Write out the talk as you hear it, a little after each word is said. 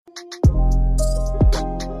Hey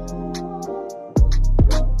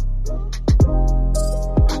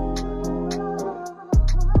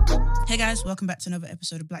guys, welcome back to another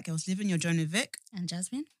episode of Black Girls Living. You're joining Vic and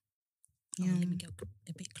Jasmine. Yeah. Oh, let me get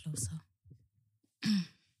a bit closer.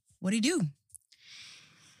 What do you do?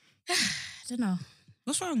 I don't know.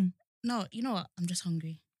 What's wrong? No, you know what? I'm just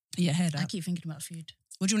hungry. Yeah, head I up. keep thinking about food.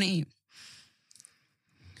 What do you want to eat?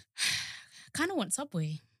 Kind of want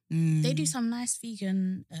Subway. They do some nice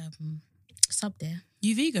vegan sub there.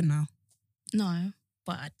 You vegan now? No,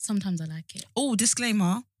 but sometimes I like it. Oh,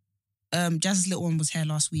 disclaimer. Jazz's little one was here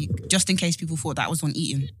last week, just in case people thought that was on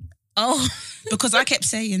eating. Oh. Because I kept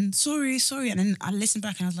saying, sorry. And then I listened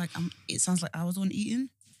back and I was like, it sounds like I was on eating.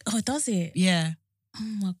 Oh, does it? Yeah.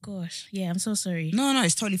 Oh my gosh. Yeah, I'm so sorry. No,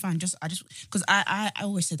 it's totally fine. Because I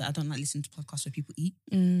always said that I don't like listening to podcasts where people eat.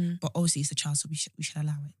 But obviously it's a child, so we should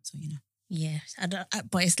allow it. So, you know. Yeah,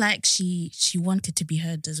 but it's like she wanted to be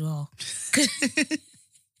heard as well.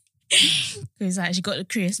 Because like she got the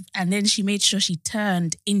crisp and then she made sure she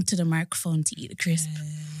turned into the microphone to eat the crisp.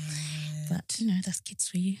 But, you know, that's kids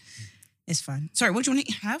for you. It's fine. Sorry, what do you want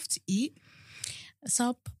to have to eat? A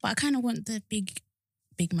sub, but I kind of want the Big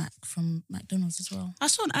Mac from McDonald's as well. I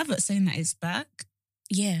saw an advert saying that it's back.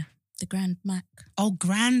 Yeah, the Grand Mac. Oh,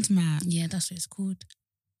 Grand Mac. Yeah, that's what it's called.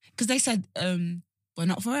 Because they said, well,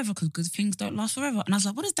 not forever, because good things don't last forever. And I was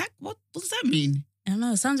like, what does that mean? I don't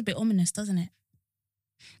know, it sounds a bit ominous, doesn't it?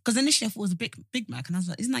 Because initially I thought it was a Big Mac, and I was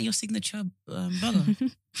like, isn't that your signature burger?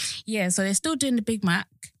 Yeah, so they're still doing the Big Mac,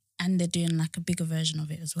 and they're doing like a bigger version of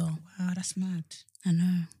it as well. Wow, that's mad. I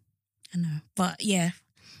know. But yeah,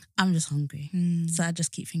 I'm just hungry. So I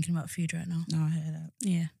just keep thinking about food right now. No, I hear that.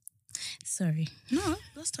 Yeah. Sorry. No,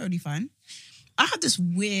 that's totally fine. I had this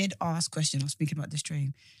weird ass question I was thinking about this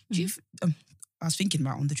train. I was thinking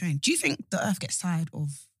about on the train. Do you think the Earth gets tired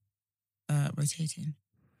of rotating?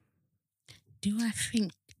 Do I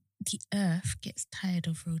think the Earth gets tired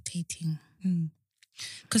of rotating?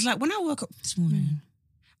 Because like when I woke up this morning,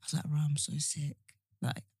 I was like, "Bro, I'm so sick.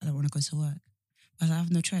 Like I don't want to go to work." I was like, I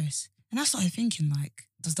have no choice. And I started thinking, like,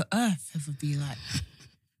 does the Earth ever be like...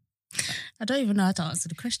 I don't even know how to answer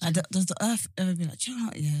the question. Does the Earth ever be like, do you know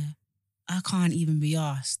what? Yeah, I can't even be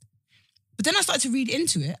asked. But then I started to read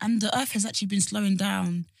into it, and the Earth has actually been slowing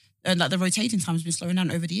down, like the rotating time has been slowing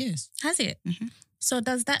down over the years. Has it? Mm-hmm. So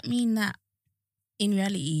does that mean that in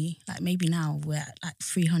reality, like maybe now we're at like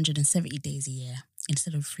 370 days a year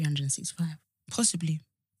instead of 365? Possibly.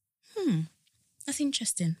 That's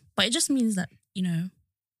interesting. But it just means that, you know,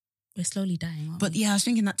 we're slowly dying, aren't But we? yeah, I was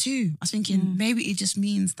thinking that too. I was thinking maybe it just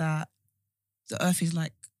means that the Earth is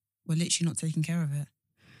like, we're literally not taking care of it.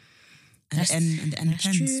 And the end That's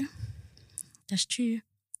depends. true. That's true.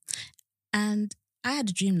 And I had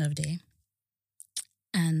a dream the other day,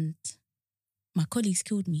 and my colleagues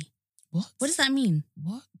killed me. What? What does that mean?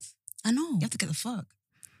 What? I know. You have to get the fuck.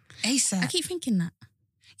 ASAP. I keep thinking that.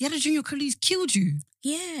 You had a dream your colleagues killed you.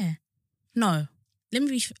 Yeah. No. Let me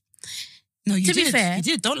be... No, you to did. be fair, You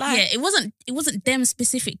did. Don't lie. Yeah, it wasn't them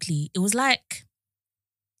specifically. It was like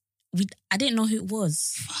I didn't know who it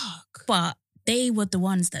was. Fuck. But they were the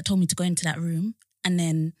ones that told me to go into that room, and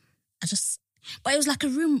then but it was like a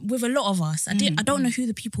room with a lot of us. I don't know who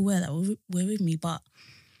the people were that were with me, but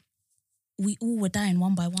we all were dying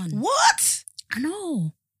one by one. What? I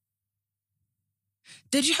know.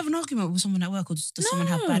 Did you have an argument with someone at work, or does someone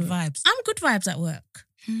have bad vibes? I'm good vibes at work.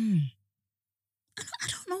 I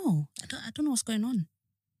don't know. I don't know what's going on.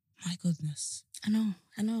 My goodness. I know.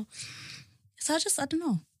 So I don't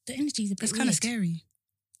know. The energy is a bit It's kind of scary.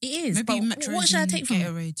 It is. Maybe but Metro what should I take from it?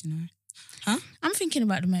 Gatorade, you know? Huh? I'm thinking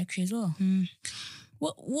about the mercury as well.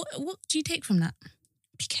 What do you take from that?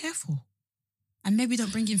 Be careful. And maybe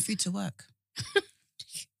don't bring in food to work.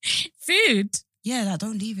 Food? Yeah, like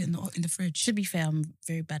don't leave it in the fridge. To be fair, I'm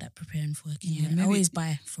very bad at preparing for work. Yeah, I always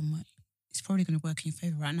buy from work. It's probably going to work in your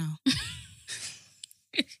favour right now.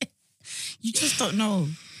 You just don't know.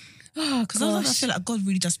 Oh, because I feel like God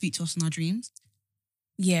really does speak to us in our dreams.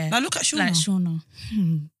 Yeah. Like, look at Shauna. Like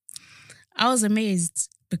Shauna. I was amazed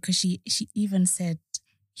because she even said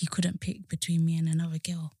he couldn't pick between me and another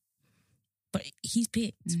girl. But he's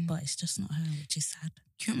picked, but it's just not her, which is sad.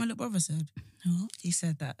 Do you know what my little brother said? What? He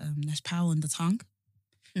said that there's power in the tongue.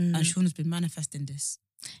 And Shauna's been manifesting this.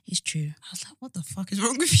 It's true. I was like, what the fuck is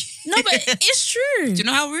wrong with you? No, but it's true. Do you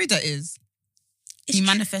know how rude that is? She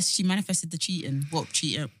manifested the cheating. What,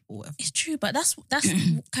 cheating or whatever. It's true, but that's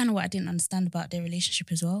kind of what I didn't understand about their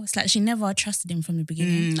relationship as well. It's like she never trusted him from the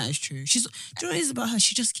beginning. That is true. Do you know what it is about her?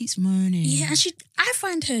 She just keeps moaning. Yeah, and I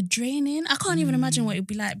find her draining. I can't even imagine what it would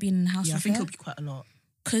be like being in a house with I think her. it'll be quite a lot.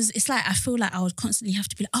 Because it's like, I feel like I would constantly have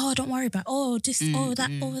to be like, oh, don't worry about, that,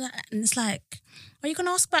 that. And it's like, are you going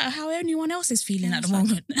to ask about how anyone else is feeling at the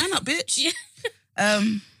moment? Man up, bitch. Yeah.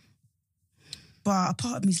 But a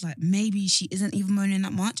part of me is like, maybe she isn't even moaning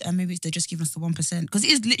that much, and maybe they're just giving us the 1%. Because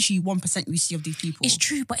it is literally 1% we see of these people. It's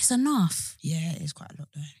true, but it's enough. Yeah, it is quite a lot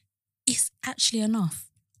though. It's actually enough.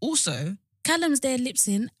 Also, Callum's there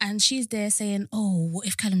lip-syncing and she's there saying, oh, what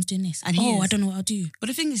if Callum's doing this? And I don't know what I'll do. But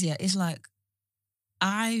the thing is, it's like,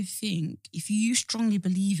 I think if you strongly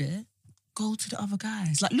believe it, go to the other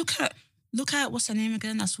guys. Like, look at what's her name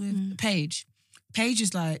again? That's with Paige. Paige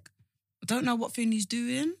is like, I don't know what thing he's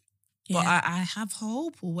doing, but I have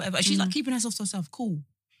hope or whatever. And she's like keeping herself to herself. Cool.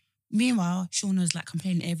 Meanwhile, Shauna's like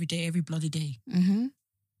complaining every day, every bloody day. Mm-hmm.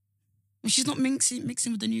 And she's not mixing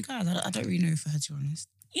with the new guys. I don't really know, for her, to be honest.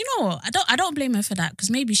 You know what? I don't blame her for that, because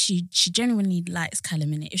maybe she genuinely likes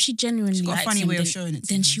Callum in it. If she genuinely She's got likes a funny him, way of showing it.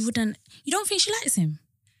 Then she wouldn't. You don't think she likes him?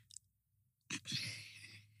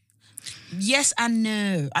 Yes and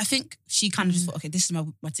no. I think she kind of just thought, okay, this is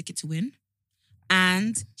my ticket to win.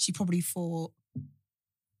 And she probably thought,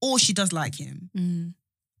 or she does like him. And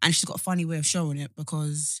she's got a funny way of showing it,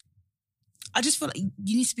 because I just feel like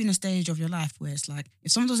you need to be in a stage of your life where it's like,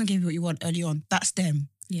 if someone doesn't give you what you want early on, that's them.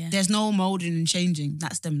 Yeah. There's no molding and changing.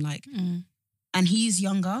 That's them. Like, and he's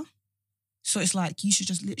younger. So it's like, you should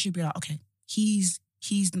just literally be like, okay, he's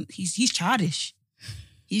childish.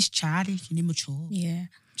 He's childish and immature. Yeah.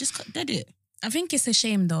 Just dead it. I think it's a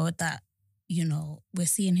shame though that, you know, we're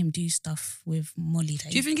seeing him do stuff with Molly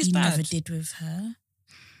that Do you think it's he bad? never did with her.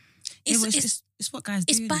 It's what guys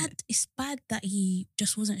do. It's bad. It's bad that he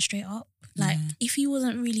just wasn't straight up. Like, if he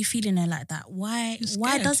wasn't really feeling her like that, why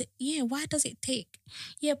does it? Yeah, why does it take?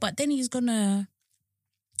 Yeah, but then he's gonna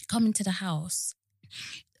come into the house.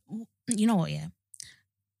 You know what? Yeah,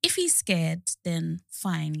 if he's scared, then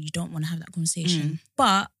fine. You don't want to have that conversation.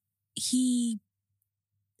 But he,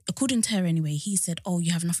 according to her anyway, he said, "Oh,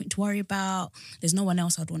 you have nothing to worry about. There's no one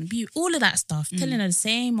else I'd want to be." All of that stuff, telling her the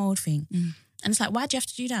same old thing. And it's like, why do you have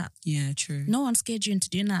to do that? Yeah, true. No one scared you into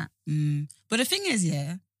doing that. But the thing is,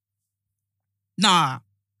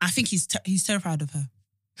 I think he's terrified of her.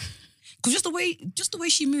 Because just the way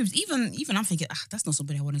she moves, even I'm thinking, that's not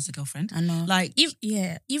somebody I want as a girlfriend. I know. Like,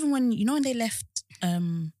 even when, you know, when they left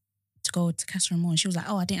to go to Casa Amor, and she was like,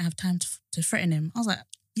 oh, I didn't have time to threaten him. I was like,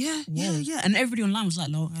 yeah. And everybody online was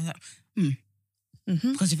like, I was like,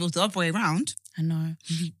 Because if it was the other way around. I know.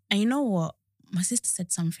 And you know what? My sister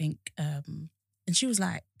said something, and she was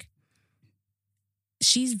like,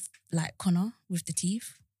 she's like Connor with the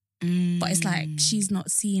teeth, but it's like she's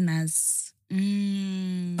not seen as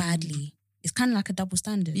badly. It's kind of like a double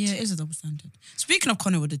standard. Yeah, it is a double standard. Speaking of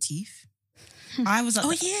Connor with the teeth, I was at how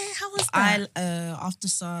was that? After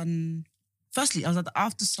Sun. Firstly, I was at the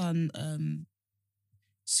After Sun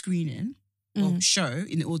screening. Show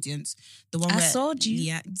in the audience. The one I where saw you.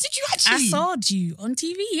 Yeah. Did you actually? I saw you on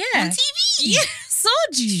TV, yeah. On TV? Yeah, saw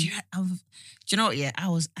you. Do you know what, I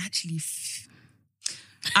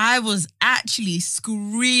was actually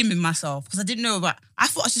screaming myself because I didn't know about, I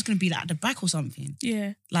thought I was just going to be like at the back or something.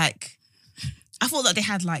 Yeah. Like, I thought that they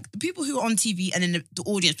had like the people who were on TV and then the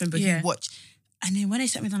audience member who watch. And then when they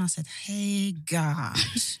sat me down, I said, hey, God.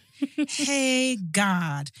 Hey,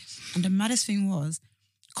 God. And the maddest thing was,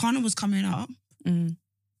 Connor was coming up. He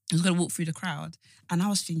was going to walk through the crowd. And I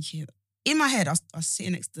was thinking, in my head, I was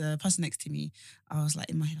sitting next to the person next to me. I was like,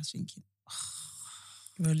 in my head, I was thinking,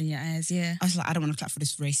 rolling your eyes, yeah. I was like, I don't want to clap for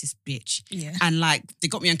this racist bitch. Yeah. And like, they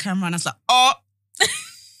got me on camera and I was like, oh.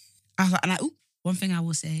 I was like, ooh, one thing I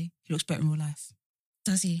will say, he looks better in real life.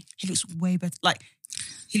 Does he? He looks way better. Like,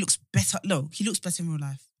 he looks better. No, he looks better in real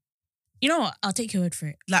life. You know what? I'll take your word for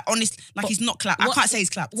it. Like, honestly, like, he's not clapped. I can't say he's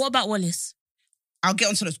clapped. What about Wallace? I'll get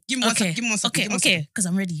onto those. Give me one second. Okay, because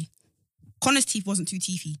I'm ready. Connor's teeth wasn't too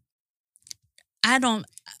teethy. I don't...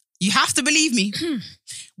 You have to believe me.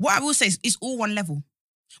 What I will say is it's all one level.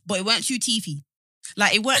 But it weren't too teethy.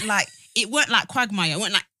 Like, it weren't like Quagmire.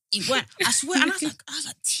 I swear, and I was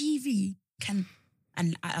like, TV can...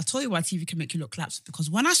 And I'll tell you why TV can make you look claps.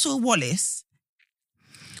 Because when I saw Wallace...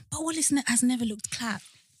 But Wallace has never looked clapped.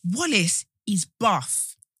 Wallace is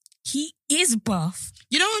buff. He is buff.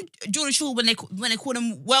 You know Jordan Shaw when they call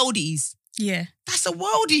them worldies? Yeah. That's a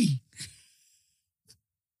worldie.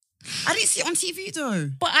 I didn't see it on TV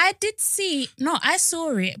though. But I did see... No, I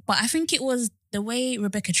saw it, but I think it was the way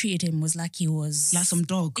Rebecca treated him was like he was... Like some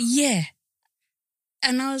dog. Yeah.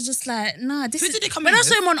 And I was just like, nah, this Who is... did they come when in I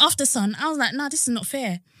saw with? him on After Sun, I was like, nah, this is not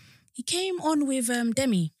fair. He came on with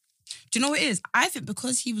Demi. Do you know what it is? I think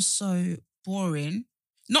because he was so boring...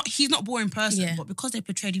 he's not a boring person, but because they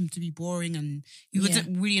portrayed him to be boring and he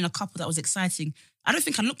wasn't really in a couple that was exciting, I don't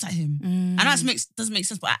think I looked at him. And that doesn't make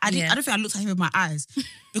sense, but I don't think I looked at him with my eyes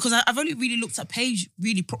because I've only really looked at Paige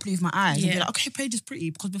really properly with my eyes and be like, okay, Paige is pretty,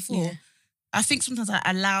 because before I think sometimes I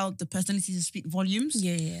allow the personality to speak volumes.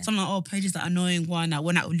 So I'm like, oh, Paige is that annoying one that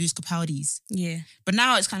went out with loose Capaldi's. But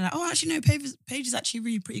now it's kind of like, oh, actually no, Paige is actually a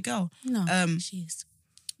really pretty girl. No, she is.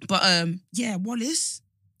 But Wallace.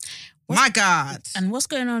 My God. And what's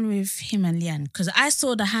going on with him and Leanne? Because I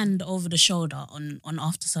saw the hand over the shoulder on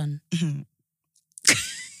After Sun.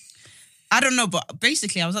 I don't know, but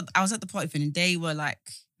basically I was at the party thing and they were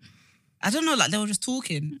like, I don't know, like they were just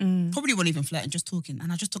talking. Probably weren't even flirting, just talking.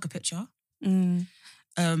 And I just took a picture. No,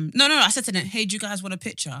 I said to them, hey, do you guys want a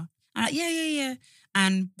picture? I'm like, yeah.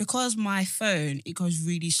 And because my phone, it goes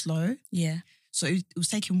really slow. So it was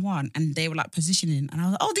taking one and they were like positioning. And I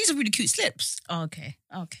was like, oh, these are really cute slips. Okay.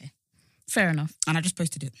 Fair enough. And I just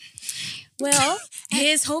posted it. Well,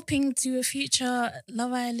 here's hoping to a future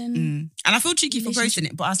Love Island. And I feel cheeky for posting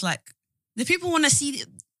it, but I was like, the people want to see it.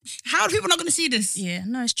 How are people not going to see this? Yeah,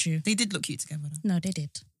 no, it's true. They did look cute together though. No, they did.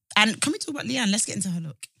 And can we talk about Leanne? Let's get into her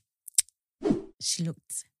look. She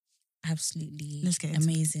looked absolutely it.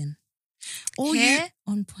 amazing. Hair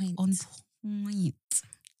on point. On point.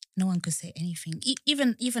 No one could say anything.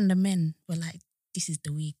 Even the men were like, this is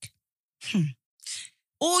the week.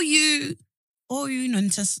 All you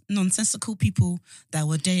nonsensical people that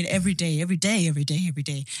were dating every day.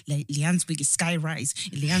 Like, Leanne's wig is sky rise.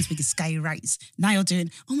 Now you're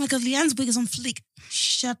doing, oh my God, Leanne's wig is on flick.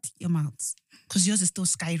 Shut your mouth. Because yours is still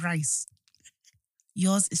sky rise.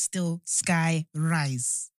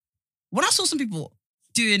 When I saw some people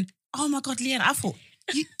doing, oh my God, Leanne, I thought,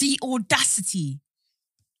 the audacity.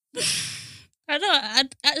 I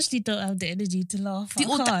actually don't have the energy to laugh. I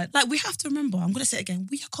can't. Like, we have to remember, I'm going to say it again,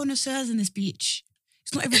 we are connoisseurs in this bitch.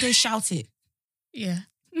 It's not every day shout it. Yeah.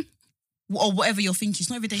 Or whatever you're thinking. It's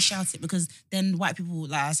not every day shout it, because then white people,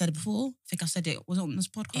 like I said it before, I think I said it, was it on this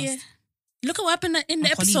podcast? Yeah. Look at what happened in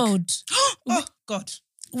the episode. Oh, God.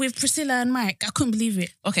 With Priscilla and Mike. I couldn't believe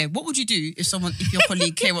it. Okay, what would you do if your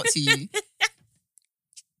colleague came up to you?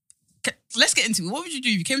 Let's get into it. What would you do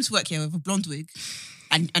if you came to work here with a blonde wig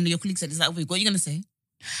and your colleague said, is that a wig? What are you going to say?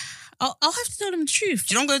 I'll have to tell them the truth.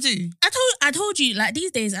 Do you know what I'm going to do? I told you, like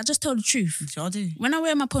these days, I just tell the truth. Sure I do. When I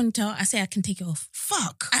wear my ponytail, I say I can take it off.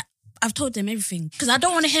 Fuck. I've told them everything. Because I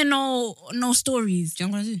don't want to hear no stories. Do you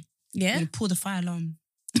know what I'm going to do? Yeah? I'm going to pull the fire alarm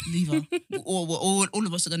lever. or all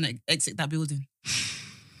of us are going to exit that building.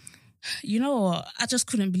 You know what? I just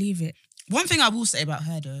couldn't believe it. One thing I will say about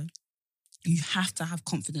her though, you have to have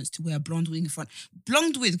confidence to wear a blonde wig in front.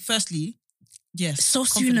 Blonde wig, firstly, yes. So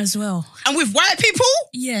soon as well. And with white people?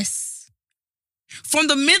 Yes. From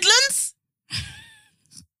the Midlands?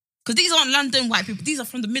 Because these aren't London white people. These are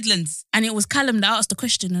from the Midlands. And it was Callum that asked the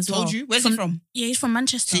question as well. Told you? Where's he from? Yeah, he's from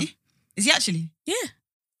Manchester. See? Is he actually? Yeah.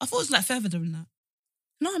 I thought it was like further than that.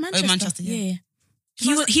 No, Manchester. Oh, Manchester, yeah.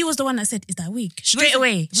 He was the one that said, is that a wig? Straight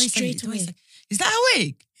away. Is that a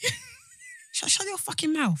wig? Shut your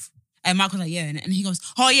fucking mouth. And Michael's like, yeah. And he goes,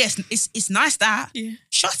 oh, yes, it's nice that. Yeah.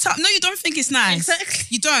 Shut up. No, you don't think it's nice. Exactly.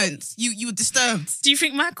 You don't. You were disturbed. Do you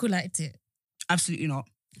think Michael liked it? Absolutely not.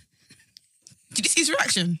 Did you see his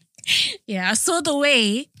reaction? Yeah, I saw the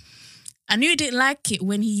way. I knew he didn't like it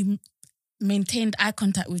when he maintained eye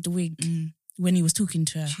contact with the wig when he was talking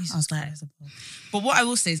to her. Jesus I was like... Christ. But what I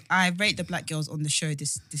will say is I rate the black girls on the show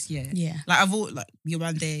this year. Yeah. Like,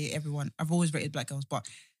 Yolande, everyone. I've always rated black girls, but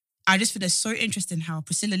I just feel it's so interesting how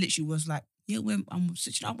Priscilla literally was like, yeah, I'm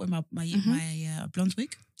switching up with my blonde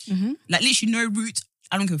wig. Like, literally no roots.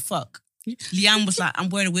 I don't give a fuck. Leanne was like, I'm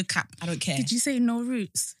wearing a wig cap. I don't care. Did you say no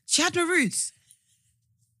roots? She had no roots.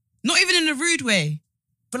 Not even in a rude way.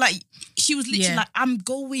 But like, she was literally like, I'm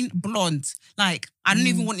going blonde. Like, I don't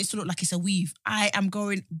even want it to look like it's a weave. I am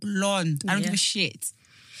going blonde. I don't give a shit.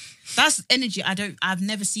 That's energy I've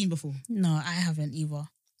never seen before. No, I haven't either.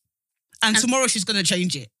 And tomorrow she's going to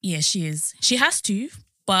change it. Yeah, she is. She has to.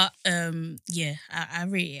 But I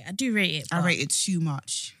rate it. I do rate it. I rate it too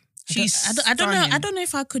much. I don't know. I don't know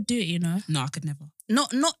if I could do it, you know. No, I could never.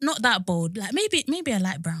 Not that bold. Like maybe a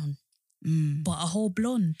light brown. But a whole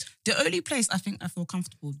blonde. The only place I think I feel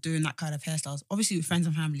comfortable doing that kind of hairstyles, obviously with friends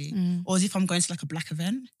and family, or as if I'm going to like a black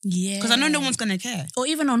event. Yeah. Because I know no one's going to care. Or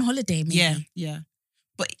even on holiday, maybe. Yeah.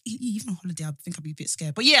 But even on holiday, I think I'd be a bit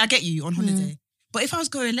scared. But yeah, I get you on holiday. But if I was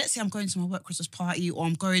going, let's say I'm going to my work Christmas party, or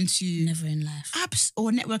I'm going to... Never in life. Or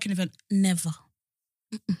a networking event. Never.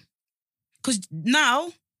 Because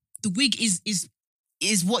now, the wig is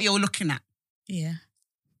what you're looking at. Yeah.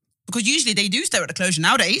 Because usually they do stare at the closure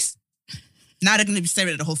nowadays. Now they're going to be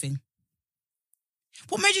staring at the whole thing.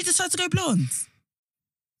 What made you decide to go blonde?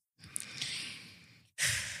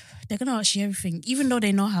 They're going to ask you everything. Even though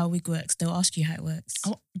they know how a wig works, they'll ask you how it works.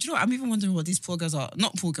 Do you know what? I'm even wondering what these poor girls are.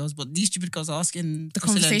 Not poor girls, but these stupid girls are asking. The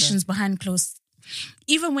conversations behind closed.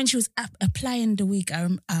 Even when she was applying the wig, I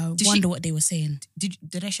wonder what they were saying. Did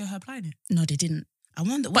they show her applying it? No, they didn't. I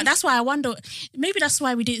wonder. But that's why I wonder. Maybe that's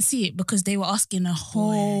why we didn't see it, because they were asking a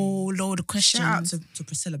whole load of questions. Shout out to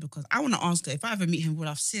Priscilla, because I want to ask her, if I ever meet him,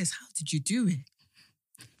 well, sis, how did you do it?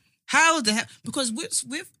 How the hell? Because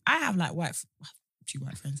with I have like two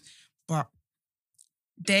white friends, but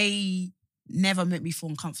they never make me feel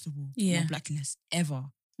uncomfortable with my blackness ever.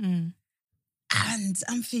 Mm. And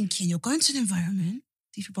I'm thinking, you're going to an environment,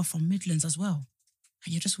 these people are from Midlands as well,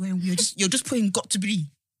 and you're just putting got to be.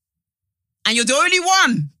 And you're the only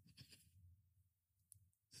one.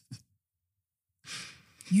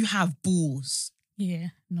 You have balls. Yeah,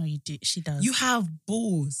 no, you do. She does. You have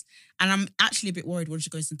balls. And I'm actually a bit worried when she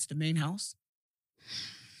goes into the main house.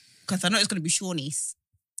 Because I know it's going to be Shawnee's.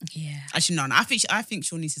 Yeah. Actually, no. I think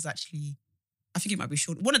Shawnee's is actually... I think it might be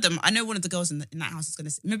Shawnee. One of them, I know one of the girls in that house is going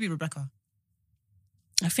to... Maybe Rebecca.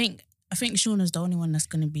 I think Shauna's the only one that's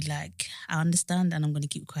going to be like, I understand and I'm going to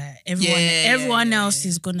keep quiet. Everyone else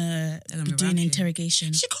is going to be doing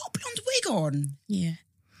interrogation. She got a blonde wig on. Yeah.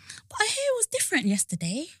 But her hair was different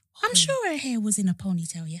yesterday. I'm sure her hair was in a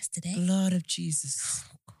ponytail yesterday. Blood of Jesus.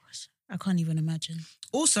 Oh, gosh. I can't even imagine.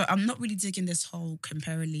 Also, I'm not really digging this whole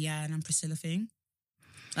comparing Leanne and Priscilla thing.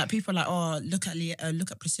 Like, people are like, oh, look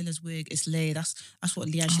at Priscilla's wig, it's laid. That's what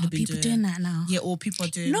Leanne should have been doing. People doing that now. Yeah, or people are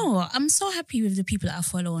doing... No, I'm so happy with the people that I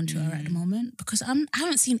follow on Twitter at the moment, because I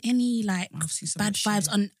haven't seen any like bad vibes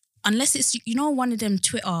on, unless it's, you know, one of them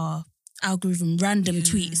Twitter algorithm random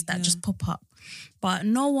tweets that just pop up. But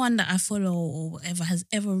no one that I follow or whatever has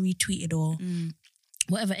ever retweeted or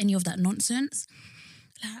whatever, any of that nonsense.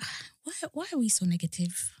 Like, why are we so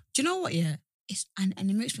negative? Do you know what? Yeah, and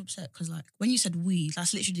it makes me upset, because like when you said we,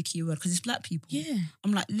 that's literally the key word, because it's black people. Yeah,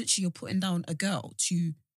 I'm like, literally, you're putting down a girl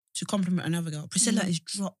to compliment another girl. Priscilla is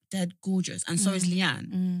drop dead gorgeous, and so is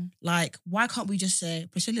Leanne. Like, why can't we just say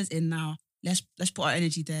Priscilla's in now? Let's put our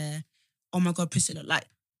energy there. Oh my God, Priscilla! Like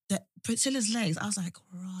Priscilla's legs, I was like,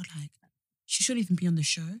 raw, like she shouldn't even be on the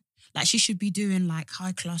show. Like, she should be doing like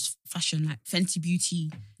high class fashion, like Fenty Beauty.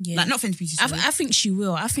 Yeah, like not Fenty Beauty. I think she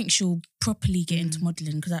will. I think she'll properly get into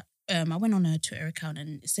modelling, because I went on her Twitter account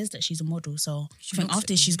and it says that she's a model. So I think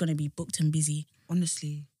after she's going to be booked and busy.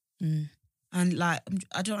 Honestly. And like,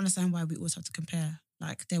 I don't understand why we always have to compare.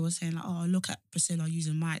 Like, they were saying like, oh, look at Priscilla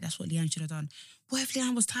using Mike. That's what Leanne should have done. What if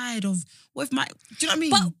Leanne was tired of... What if Mike... Do you know what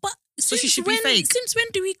I mean? But so she should be fake. Since when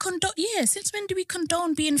do we condone... Yeah, since when do we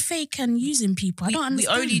condone being fake and using people? I don't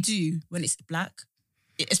understand. We only do when it's black,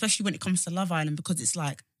 especially when it comes to Love Island, because it's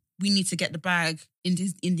like, we need to get the bag in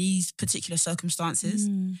these particular circumstances.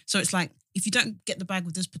 So it's like, if you don't get the bag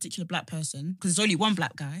with this particular black person, because there's only one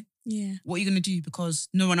black guy, what are you going to do? Because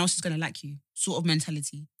no one else is going to like you, sort of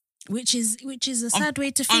mentality. Which is a sad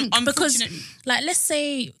way to think, because, like, let's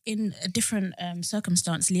say in a different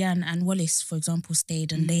circumstance, Leanne and Wallace, for example,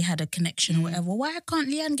 stayed and they had a connection or whatever. Why can't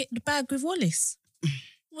Leanne get the bag with Wallace?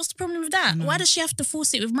 What's the problem with that? Why does she have to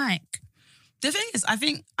force it with Mike? The thing is, I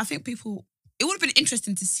think people... It would have been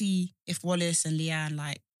interesting to see if Wallace and Leanne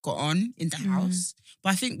like got on in the house.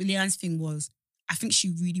 But I think Leanne's thing was, I think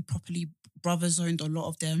she really properly brother zoned a lot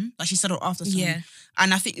of them. Like, she said it after some. Yeah.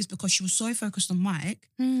 And I think it's because she was so focused on Mike,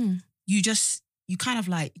 you kind of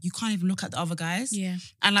like, you can't even look at the other guys. Yeah.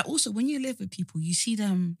 And like, also when you live with people, you see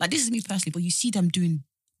them, like, this is me personally, but you see them doing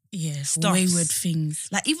stuff. Wayward things.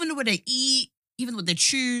 Like, even the way they eat, even what they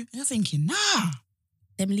chew, you're thinking, nah.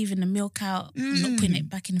 Them leaving the milk out, not putting it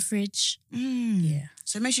back in the fridge. Yeah.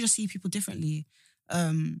 So it makes you just see people differently.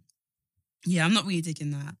 Yeah, I'm not really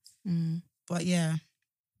digging that. But yeah.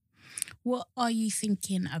 What are you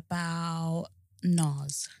thinking about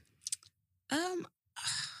Nas? I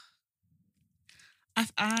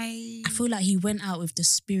feel like he went out with the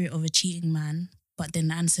spirit of a cheating man, but then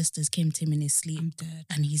the ancestors came to him in his sleep. I'm dead.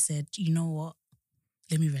 And he said, you know what?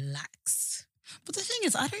 Let me relax. But the thing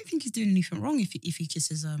is, I don't think he's doing anything wrong if he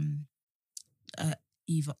kisses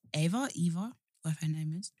Eva, whatever her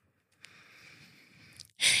name is.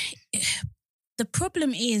 The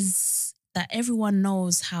problem is that everyone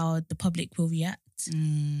knows how the public will react.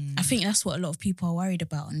 I think that's what a lot of people are worried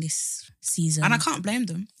about on this season. And I can't blame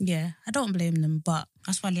them. Yeah, I don't blame them, but...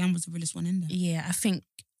 That's why Leanne was the realest one in there. Yeah, I think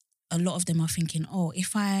a lot of them are thinking, oh,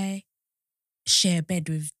 if I share a bed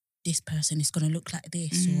with this person, it's going to look like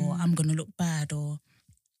this, or I'm going to look bad, or...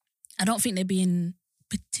 I don't think they're being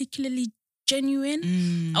particularly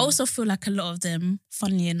genuine. I also feel like a lot of them,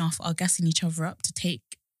 funnily enough, are gassing each other up to take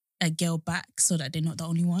a girl back so that they're not the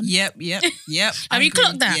only one. Yep. Have you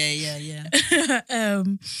clocked that? Yeah.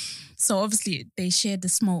 So obviously they shared the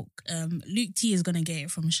smoke. Luke T is gonna get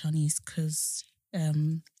it from Shanice because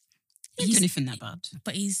he's anything that bad.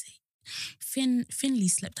 But Finley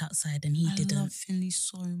slept outside and he didn't. I love Finley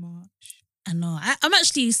so much. I know. I'm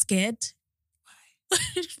actually scared. Why?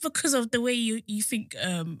 Because of the way you think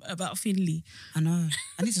about Finley. I know.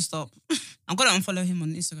 I need to stop. I'm gonna unfollow him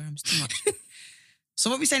on Instagram. It's too much. So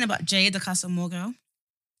what are we saying about Jade, the Casa Amor girl?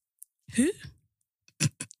 Who?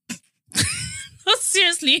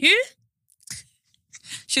 Seriously, who?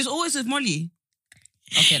 She was always with Molly.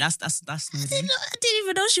 Okay, that's no. I didn't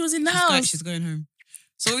even know she was in the house. She's going home.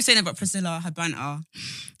 So what are we saying about Priscilla, her banter?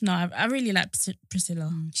 No, I really like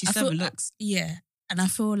Priscilla. She's seven looks. Yeah, and I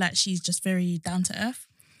feel like she's just very down to earth.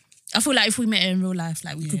 I feel like if we met her in real life,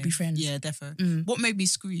 like we could be friends. Yeah, definitely. What made me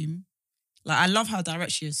scream? Like, I love how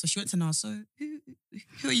direct she is. So she went to Nas. So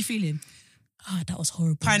who are you feeling? Oh, that was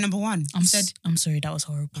horrible. Pie number one. I'm sorry, that was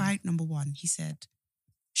horrible. Pie number one. He said,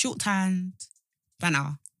 short-tanned, banner.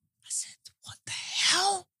 I said, what the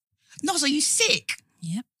hell? Nas, are you sick?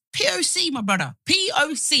 Yep. POC, my brother.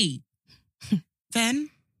 POC.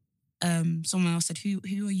 Then someone else said, who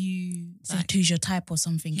are you? Like, who's your type or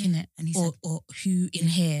something, innit? And he said, or who in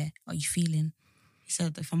here are you feeling? He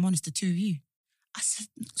said, if I'm honest, the two of you. I said,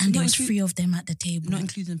 so and there was three of them at the table. Not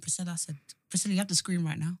including Priscilla. I said, Priscilla, you have to scream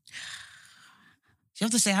right now. You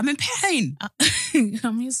have to say, I'm in pain.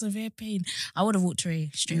 I'm in severe pain. I would have walked away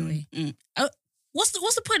straight away. What's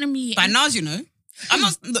the point of me? By Nas, you know. I'm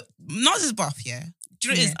not. Look, Nas is buff, yeah. Do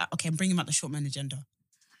you know what it is? Okay, I'm bringing back the short man agenda.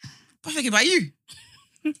 But I'm thinking about you.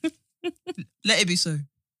 Let it be so.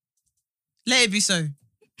 Let it be so.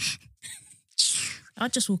 I'll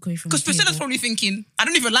just walk away from because Priscilla's probably thinking, I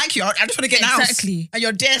don't even like you. I just want to get out. Exactly. And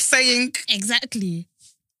you're there saying... Exactly.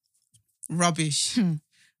 Rubbish.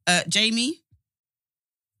 Jamie.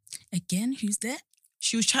 Again, who's there?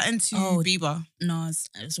 She was chatting to Bieber. Nas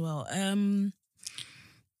as well.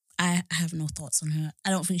 I have no thoughts on her. I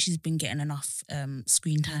don't think she's been getting enough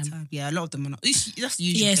screen time. Yeah, a lot of them are not. That's the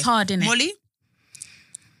usual. Yeah, it's hard, isn't it? Molly?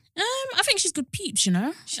 I think she's good peeps, you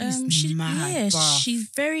know. She's mad. Yeah, she's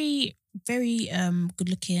very, very good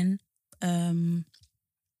looking. And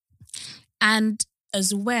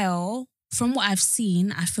as well, from what I've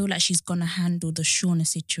seen, I feel like she's gonna handle the Shauna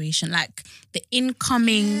situation, like the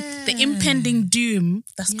impending doom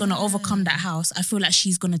that's gonna overcome that house. I feel like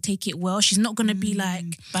she's gonna take it well. She's not gonna be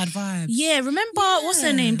like bad vibes. Yeah, remember what's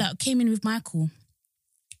her name that came in with Michael?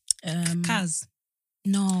 Kaz.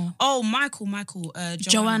 No. Oh, Michael.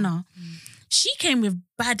 Joanna. She came with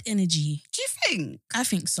bad energy. Do you think? I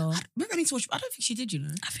think so. Maybe I need to watch. I don't think she did, you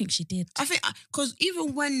know. I think she did. I think because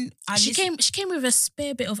even when she came with a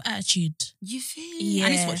spare bit of attitude. You think? Yeah. I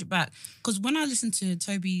need to watch it back because when I listened to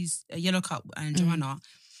Toby's Yellow Cup and Joanna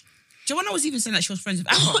was even saying that she was friends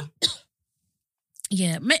with Amber.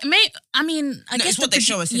 Yeah, I mean, I guess it's what they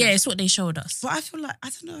show us. Yeah, it's what they showed us. But I feel like I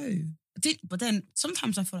don't know. But then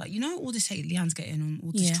sometimes I feel like, you know, all this hate Leanne's getting on,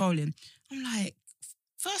 all this trolling. I'm like,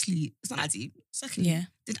 firstly, it's not that deep. Secondly,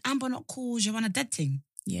 did Amber not call Joanna dead thing?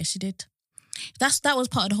 Yeah, she did. That was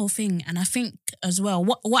part of the whole thing. And I think as well,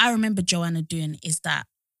 what I remember Joanna doing is that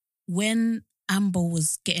when Amber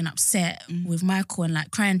was getting upset with Michael and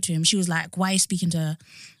like crying to him, she was like, why are you speaking to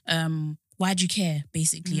her? Why do you care,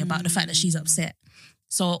 basically, about the fact that she's upset?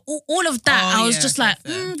 So all of that, I was just like,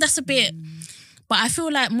 that's a bit... But I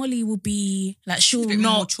feel like Molly will be like she'll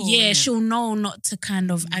know, she'll know not to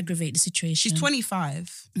kind of aggravate the situation. She's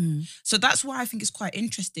 25, so that's why I think it's quite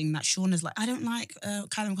interesting that Shauna's like, I don't like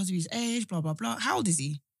Callum because of his age, blah blah blah. How old is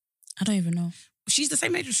he? I don't even know. She's the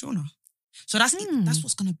same age as Shauna, so that's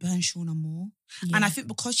what's gonna burn Shauna more. Yeah. And I think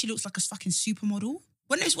because she looks like a fucking supermodel.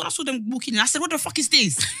 When I saw them walking in, I said, "What the fuck is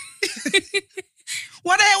this?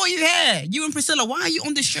 Why the hell are you here? You and Priscilla, why are you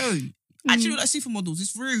on the show? Actually look like supermodels.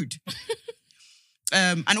 It's rude."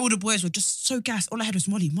 And all the boys were just so gassed. All I had was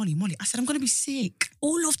Molly. I said, I'm going to be sick.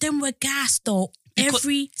 All of them were gassed though.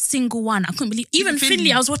 Every single one. I couldn't believe. Even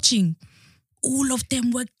Finley, I was watching. All of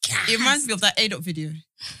them were gassed. It reminds me of that A-Dot video.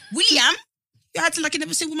 William, you acted like you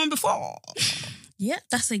never seen a woman before. Yeah,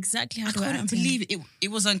 that's exactly how I couldn't believe it.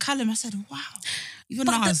 It was on Callum. I said, wow. Even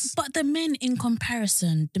Nas. But the men in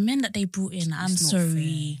comparison, the men that they brought in, I'm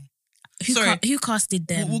sorry. Who casted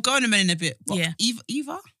them? We'll go on the men in a bit. But yeah.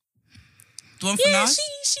 Eva? The one for Nas?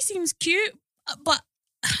 She seems cute, but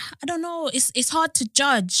I don't know. It's hard to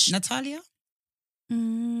judge. Natalia? She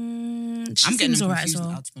I'm seems getting alright as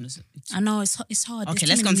well. Now, to be honest. I know it's hard. Okay,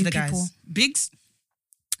 let's go on to the guys. Biggs?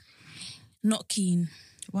 Not keen.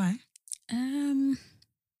 Why? I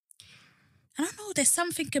don't know. There's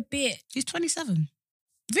something a bit. He's 27.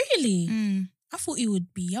 Really? I thought he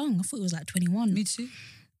would be young. I thought he was like 21. Me too.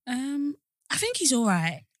 I think he's all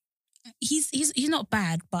right. He's not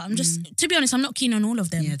bad, but I'm just, to be honest, I'm not keen on all of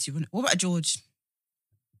them. Yeah, what about George?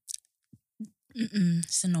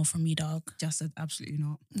 It's a no from me, dog. Just said absolutely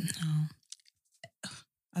not. No.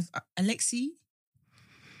 Alexi?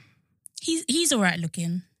 He's all right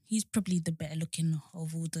looking. He's probably the better looking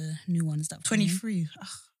of all the new ones that 23.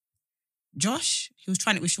 Josh? He was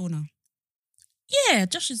trying it with Shauna. Yeah,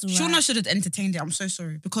 Josh is all right. Shauna should have entertained it. I'm so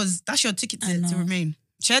sorry. Because that's your ticket to remain.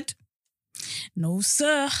 Ched? No,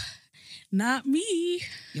 sir. Not me.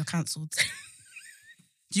 You're cancelled.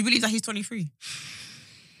 Do you believe that he's 23?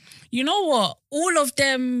 You know what? All of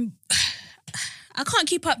them, I can't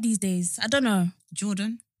keep up these days. I don't know.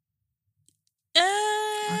 Jordan?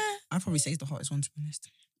 I'd probably say he's the hottest one, to be honest.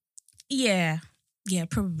 Yeah,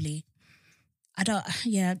 probably.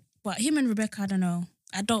 But him and Rebecca, I don't know.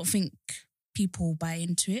 I don't think people buy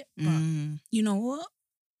into it. But you know what?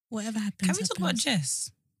 Whatever happens. Can we talk about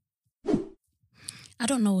Jess? I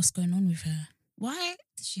don't know what's going on with her. Why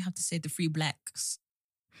did she have to say the three blacks?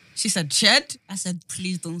 She said, Ched. I said,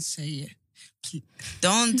 please don't say it. Please,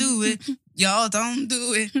 don't do it. Y'all don't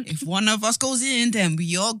do it. If one of us goes in, then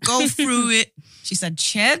we all go through it. She said,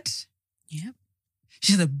 Ched. Yep.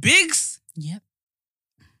 She said, Biggs. Yep.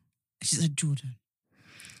 She said, Jordan.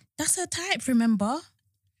 That's her type, remember?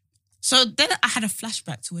 So then I had a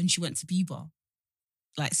flashback to when she went to Bieber.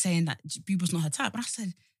 Like saying that Bieber's not her type. And I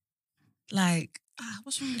said, like,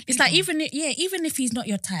 what's wrong with It's Bieber? like, even if he's not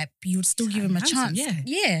your type, you would still give him a handsome, chance. Yeah.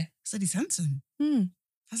 Yeah. I said, he's handsome.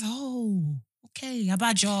 I said, oh, okay.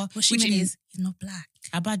 Abajo. What she meant is, he's not black.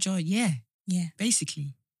 Abajo, yeah. Yeah.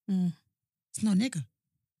 Basically. It's no nigga.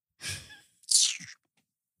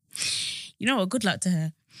 You know what? Good luck to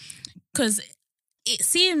her. Because it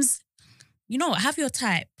seems, you know what, have your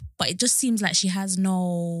type, but it just seems like she has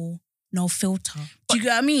no filter. Do you get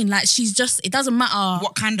what I mean? Like she's just, it doesn't matter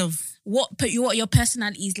what kind of, what your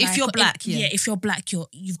personality is like. If you're black, if you're black,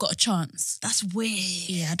 you've got a chance. That's weird.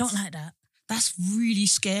 Yeah, I don't like that. That's really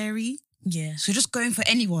scary. Yeah. So just going for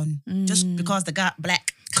anyone just because they got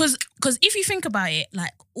black. Because if you think about it,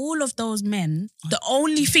 like all of those men, the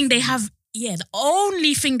only thing they have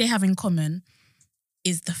in common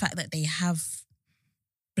is the fact that they have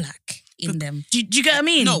black in them. Do you get what I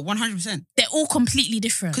mean? No, 100%. They're all completely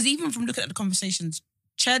different. Because even from looking at the conversations,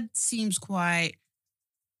 Ched seems quite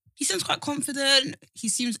confident. He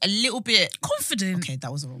seems a little bit... Confident? Okay,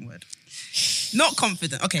 that was the wrong word. Not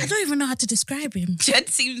confident, okay. I don't even know how to describe him. Ched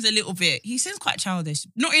seems a little bit... He seems quite childish.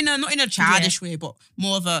 Not in a childish way, but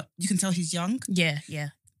more of a... You can tell he's young. Yeah,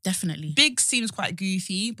 definitely. Big seems quite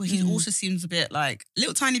goofy, but he also seems a bit like... A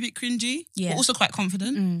little tiny bit cringy, but also quite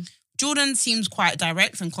confident. Jordan seems quite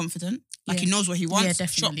direct and confident. Like he knows what he wants. Yeah,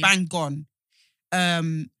 definitely. Shot, bang, gone.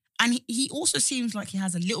 And he also seems like he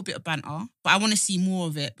has a little bit of banter, but I want to see more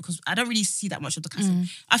of it because I don't really see that much of the castle.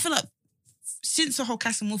 I feel like since the whole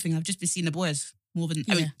Castle Moore thing, I've just been seeing the boys more than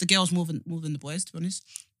the girls more than the boys, to be honest.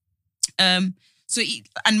 And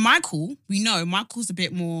Michael, we know Michael's a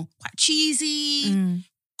bit more quite cheesy,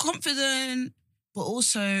 confident, but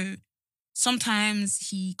also sometimes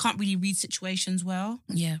he can't really read situations well.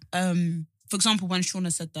 Yeah. For example, when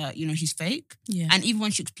Shauna said that, he's fake. Yeah. And even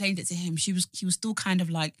when she explained it to him, he was still kind of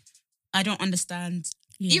like, I don't understand.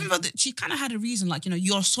 Yeah. Even though she kind of had a reason, like,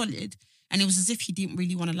 you're solid. And it was as if he didn't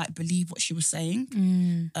really want to like believe what she was saying.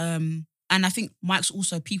 And I think Mike's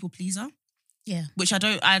also a people pleaser. Yeah. Which I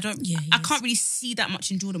can't really see that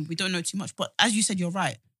much in Jordan. We don't know too much. But as you said, you're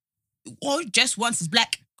right. All Jess wants is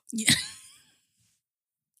black. Yeah.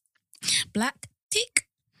 Black tick.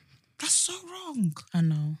 That's so wrong. I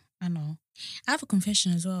know. I have a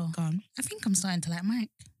confession as well. Go on. I think I'm starting to like Mike.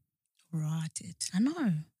 Rotted. I know.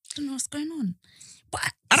 I don't know what's going on. But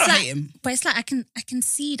I don't hate him. But it's like I can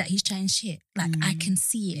see that he's trying shit. Like I can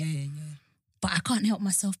see it. Yeah. But I can't help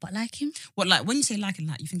myself but like him. What, like when you say liking,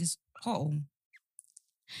 like you think it's hot?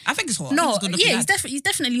 I think it's hot. No, he's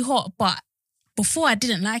definitely hot. But before I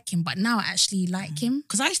didn't like him, but now I actually like him.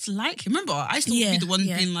 Because I used to like him. Remember, I used to be the one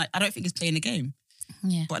being like, I don't think he's playing the game.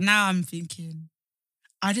 Yeah. But now I'm thinking,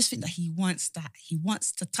 I just think that he wants that. He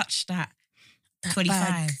wants to touch that 25.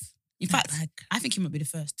 Bag. In fact, I think he might be the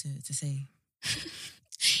first to say.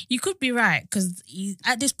 You could be right because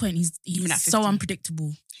at this point he's so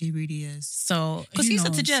unpredictable. He really is. So because he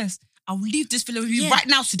said to Jess, "I will leave this villa with you right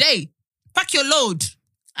now today. Pack your load."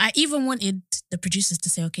 I even wanted the producers to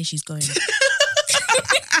say, "Okay, she's going."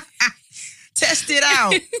 Test it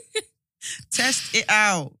out. Test it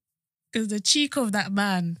out. Because the cheek of that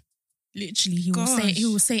man, literally, he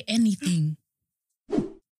will say anything.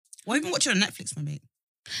 What have you been watching on Netflix, my mate?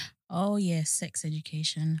 Oh yeah, sex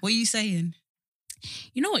education. What are you saying?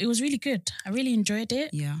 You know what? It was really good. I really enjoyed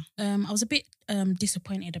it. Yeah. I was a bit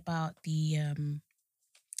disappointed about the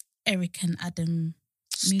Eric and Adam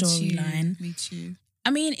storyline. Me too.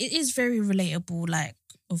 I mean, it is very relatable. Like,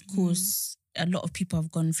 of course, a lot of people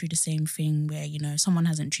have gone through the same thing where, you know, someone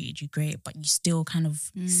hasn't treated you great, but you still kind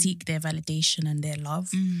of seek their validation and their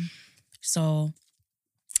love. So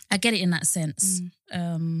I get it in that sense.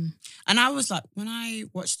 And I was like, when I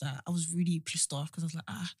watched that, I was really pissed off because I was like,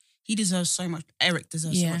 he deserves so much. Eric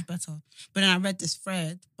deserves so much better. But then I read this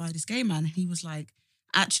thread by this gay man, and he was like,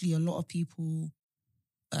 actually, a lot of people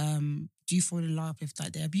do fall in love with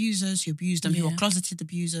like their abusers who abuse them, who are closeted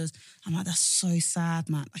abusers. I'm like, that's so sad,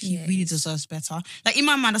 man. Like, he really deserves better. Like, in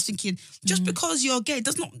my mind, I was thinking, just because you're gay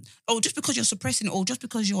does not, or just because you're suppressing it, or just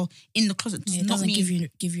because you're in the closet does it not doesn't mean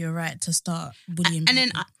give you a right to start bullying. And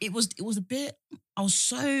then it was a bit. I was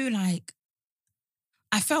so like,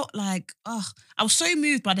 I felt like, I was so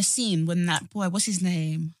moved by the scene when that boy, what's his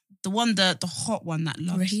name, the hot one that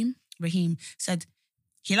loves Raheem said,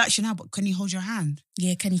 he likes you now, but can he hold your hand?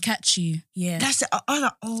 Yeah, can he catch you? Yeah. That's it. I was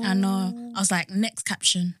like, oh. I know. I was like, next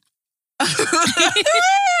caption. Do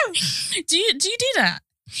you do that?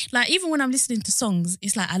 Like, even when I'm listening to songs,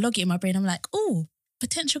 it's like I log it in my brain. I'm like, oh,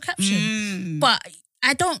 potential caption. But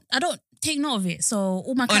I don't take note of it. So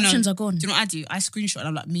all my captions are gone. Do you know what I do? I screenshot and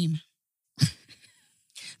I'm like, meme.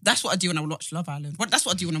 That's what I do when I watch Love Island. That's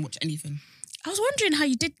what I do when I watch anything. I was wondering how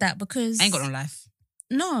you did that because I ain't got no life.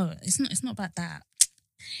 No, it's not about that.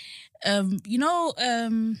 You know,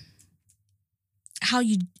 how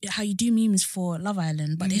you do memes for Love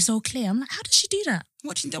Island, but they're so clear. I'm like, how does she do that? I'm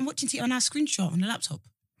watching it on our screenshot on the laptop.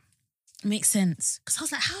 Makes sense. Because I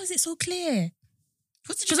was like, how is it so clear?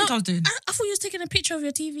 What did you think I was doing? I thought you was taking a picture of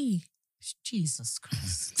your TV. Jesus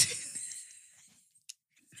Christ.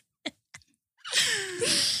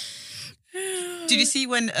 Did you see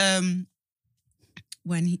when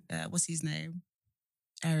he, what's his name?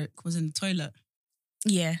 Eric was in the toilet.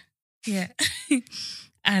 Yeah.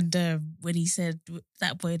 And when he said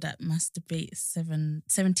that boy that masturbates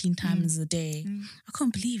 17 times a day, I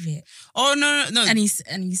can't believe it. Oh no. And he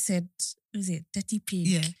said, was it dirty pig?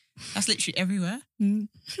 Yeah. That's literally everywhere.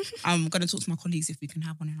 I'm gonna talk to my colleagues if we can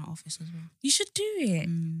have one in our office as well. You should do it.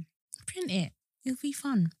 Print it. It'll be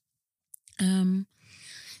fun.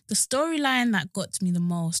 The storyline that got to me the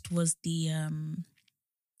most was the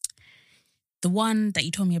one that you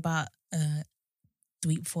told me about the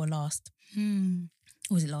week before last. Or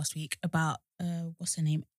was it last week? About what's her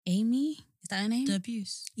name? Amy? Is that her name? The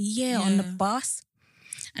abuse. Yeah, on the bus.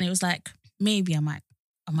 And it was like, maybe I might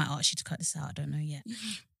ask you to cut this out. I don't know yet.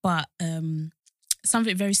 But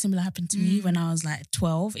something very similar happened to me when I was like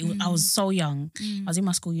 12. I was so young. I was in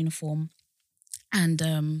my school uniform.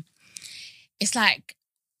 And it's like,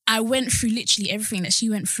 I went through literally everything that she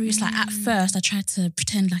went through. It's like, at first I tried to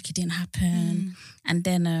pretend like it didn't happen. And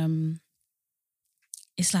then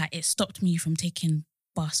it's like, it stopped me from taking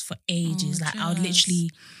bus for ages. I would literally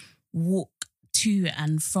walk to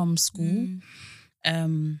and from school.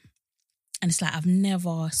 And it's like, I've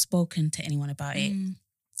never spoken to anyone about it.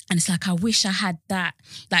 And it's like, I wish I had that,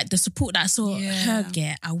 like the support that I saw her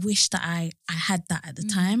get. I wish that I had that at the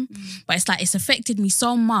time. But it's like, it's affected me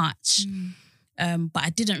so much. But I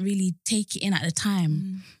didn't really take it in at the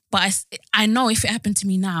time. But I know if it happened to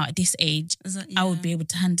me now at this age, I would be able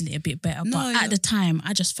to handle it a bit better. But at the time,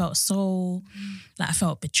 I just felt so, like I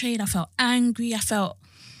felt betrayed. I felt angry. I felt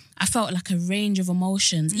like a range of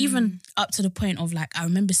emotions, even up to the point of like, I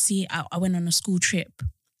remember I went on a school trip,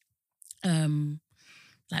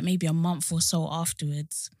 like maybe a month or so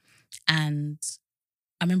afterwards. And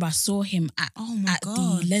I remember I saw him at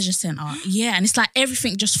the leisure centre. Yeah, and it's like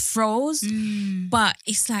everything just froze. But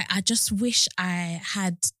it's like, I just wish I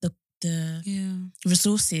had the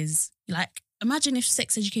resources. Like, imagine if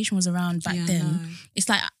sex education was around back then. It's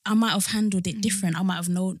like, I might have handled it different. I might have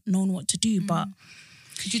known what to do, but...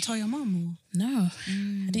 Could you tell your mum? No,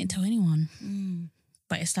 I didn't tell anyone.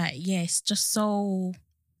 But it's like, it's just so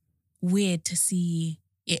weird to see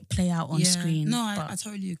it play out on screen. No, I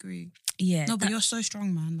totally agree. Yeah. No, but you're so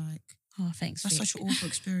strong, man. Like, oh, thanks. That's such an awful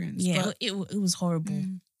experience. Yeah, but... it was horrible.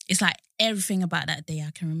 It's like everything about that day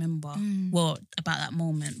I can remember. Well, about that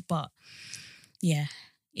moment. But yeah,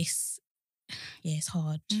 it's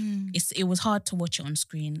hard. It was hard to watch it on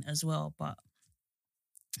screen as well. But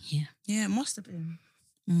yeah. Yeah, it must have been.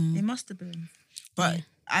 It must have been. But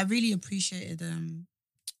I really appreciated,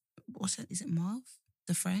 what's it? Is it Marv?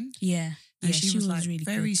 The friend? Yeah. And she was like really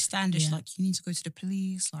very good. standish, like, you need to go to the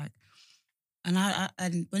police, like, and I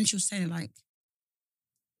when she was saying it, like,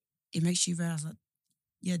 it makes you realise that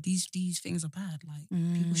yeah, these things are bad. Like,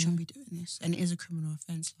 people shouldn't be doing this. And it is a criminal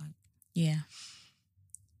offence. Like, yeah.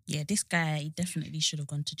 Yeah, this guy definitely should have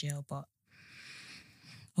gone to jail, but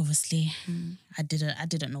obviously I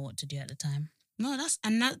didn't know what to do at the time. No,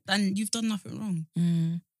 and you've done nothing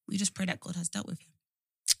wrong. We just pray that God has dealt with him.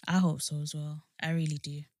 I hope so as well. I really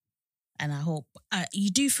do. And I hope you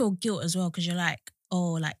do feel guilt as well, because you're like,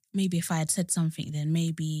 oh, like maybe if I had said something, then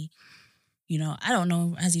maybe, you know, I don't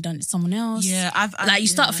know, has he done it to someone else? Yeah, you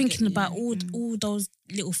start thinking about all those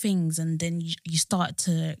little things, and then you start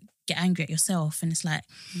to get angry at yourself, and it's like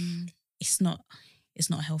it's not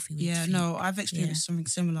a healthy way. Yeah, no, I've experienced something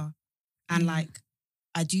similar, and like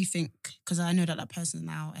I do think, because I know that person is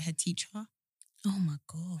now a head teacher. Oh my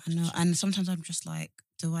God. I know, and sometimes I'm just like,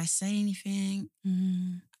 do I say anything?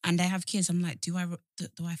 And they have kids. I'm like, do I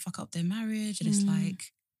fuck up their marriage? And it's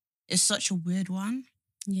like, it's such a weird one.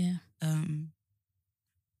 Yeah. And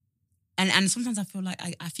sometimes I feel like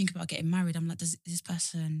I think about getting married. I'm like, does this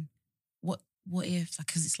person, what if, like,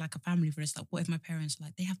 because it's like a family, but it's like, what if my parents,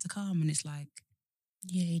 like, they have to come? And it's like,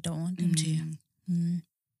 yeah, you don't want them to. And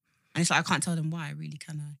it's like, I can't tell them why, really,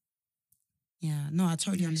 can I? Yeah, no, I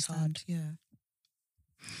totally understand. Yeah.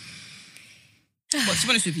 But to be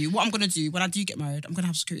honest with you, what I'm going to do when I do get married, I'm going to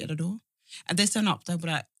have security at the door. And they turn up, they'll be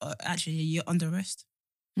like, actually, you're under arrest.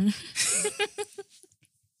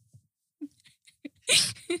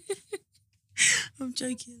 I'm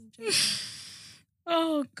joking.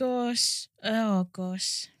 Oh gosh.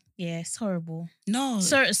 Yeah, it's horrible. No.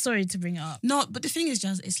 Sorry to bring it up. No, but the thing is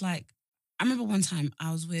just, it's like, I remember one time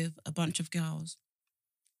I was with a bunch of girls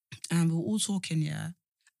and we were all talking, yeah.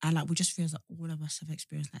 And like, we just realized that all of us have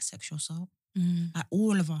experienced like sexual assault. Like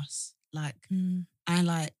all of us. Like, and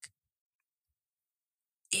like,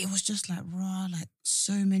 it was just like, raw, like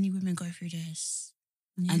so many women go through this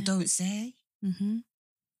and don't say. And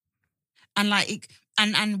like,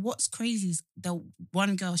 and what's crazy is that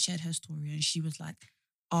one girl shared her story and she was like,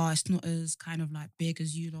 oh, it's not as kind of like big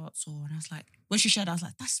as you lot saw. And I was like, when she shared, I was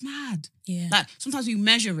like, that's mad. Yeah. Like sometimes we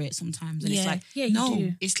measure it sometimes. And it's like,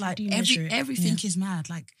 no, it's like everything is mad.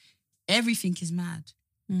 Like everything is mad.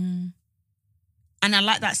 And I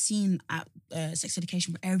like that scene at Sex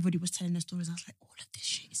Education where everybody was telling their stories. I was like, all of this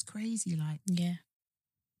shit is crazy. Like, yeah.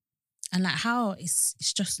 And like how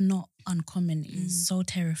it's just not uncommon is so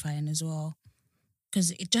terrifying as well.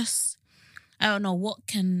 Because it just, I don't know, what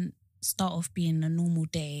can start off being a normal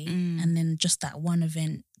day and then just that one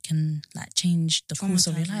event can like change the course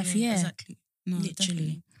of your life. Yeah, exactly. No, literally.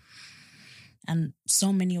 definitely. And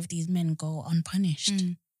so many of these men go unpunished,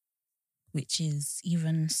 which is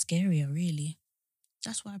even scarier, really.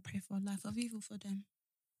 That's why I pray for a life of evil for them.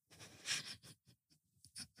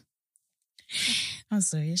 I'm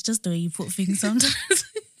sorry, it's just the way you put things sometimes.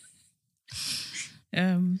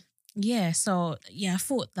 Yeah, so yeah, I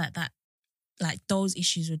thought that like those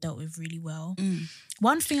issues were dealt with really well.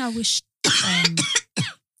 One thing I wish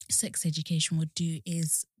sex education would do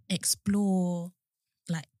is explore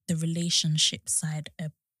like the relationship side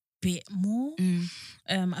a bit more.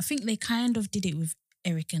 I think they kind of did it with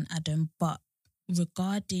Eric and Adam, but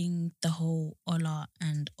regarding the whole Ola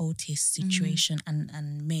and Otis situation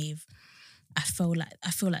and Maeve, I feel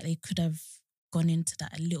like they could have gone into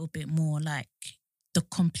that a little bit more, like the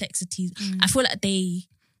complexities. I feel like they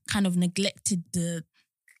kind of neglected the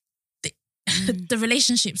the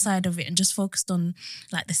relationship side of it and just focused on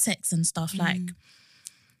like the sex and stuff. Like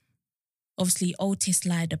obviously Otis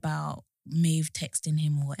lied about Maeve texting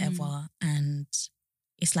him or whatever, and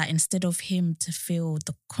it's like instead of him to feel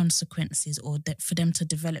the consequences or for them to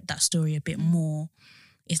develop that story a bit more,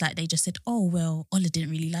 it's like they just said, oh well, Ola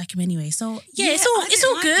didn't really like him anyway, so yeah, it's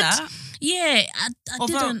all good. That. Yeah, I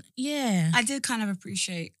didn't. Yeah, I did kind of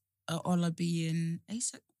appreciate Ola being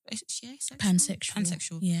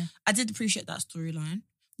pansexual. Yeah, I did appreciate that storyline,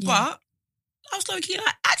 but I was low-key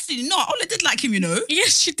like, actually no, Ola did like him, you know.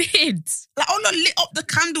 Yes, she did. Like Ola lit up the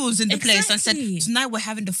candles in the place and said, tonight we're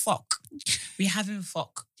having the fuck. We're having a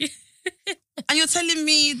fuck. And you're telling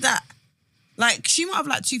me that like she might have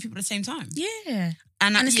liked two people at the same time. Yeah.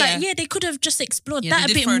 And it's like, they could have just explored that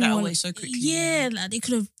a bit more. That away so quickly. Yeah, like they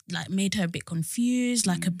could have like made her a bit confused,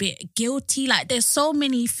 like a bit guilty. Like there's so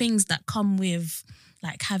many things that come with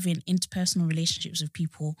like having interpersonal relationships with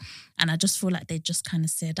people, and I just feel like they just kind of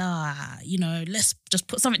said, you know, let's just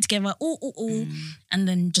put something together, and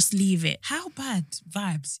then just leave it. How bad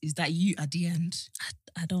vibes is that you at the end?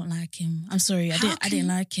 I don't like him. I'm sorry, I didn't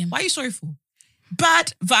like him. What are you sorry for?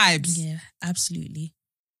 Bad vibes. Yeah, absolutely.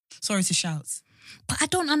 Sorry to shout. But I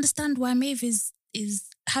don't understand why Maeve is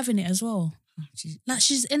having it as well. Like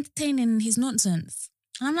she's entertaining his nonsense.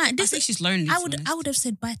 And I'm like, I think she's lonely. I would have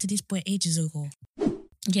said bye to this boy ages ago.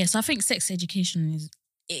 Yeah, so I think sex education is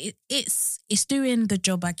it's doing the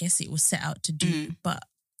job I guess it was set out to do, but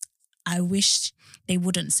I wish they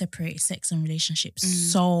wouldn't separate sex and relationships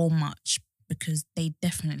so much because they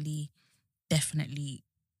definitely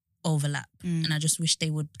overlap, and I just wish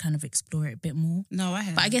they would kind of explore it a bit more. No, I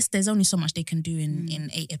hear. But I guess there's only so much they can do in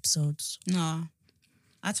 8 episodes. No,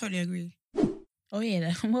 I totally agree. Oh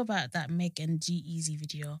yeah, what about that Meg and G-Eazy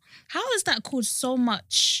video? How is that caused so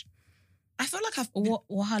much? I feel like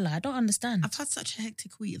Wahala. I don't understand. I've had such a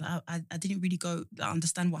hectic week that I didn't really go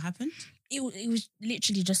understand what happened. It was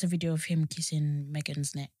literally just a video of him kissing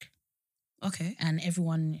Megan's neck. Okay. And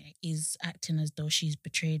everyone is acting as though she's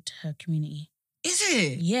betrayed her community. Is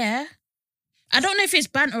it? Yeah. I don't know if it's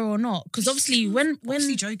banter or not, because obviously when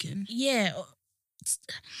obviously joking. Yeah.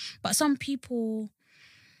 But some people,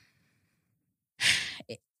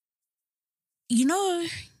 you know,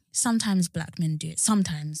 sometimes black men do it.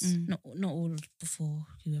 Sometimes, not all before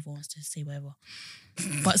whoever wants to say whatever.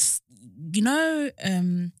 But you know,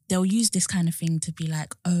 they'll use this kind of thing to be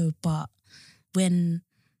like, oh, but when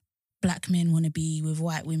black men want to be with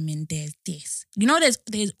white women, there's this. You know,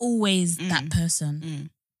 there's always that person.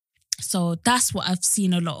 So that's what I've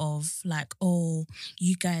seen a lot of. Like, oh,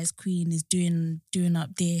 you guys, Queen is doing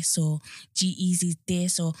up this, or G-Eazy's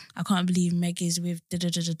this, or I can't believe Meg is with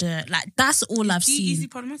da-da-da-da-da. Like, that's all I've seen. G-Eazy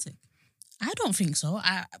problematic? I don't think so.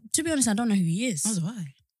 To be honest, I don't know who he is. That's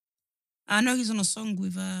why. I know he's on a song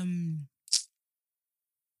with No,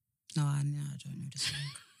 I don't know the song.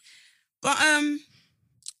 But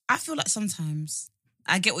I feel like sometimes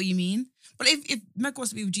I get what you mean. But if Meg wants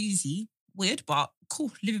to be with G-Eazy, weird, but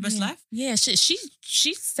cool, live your best life. Yeah,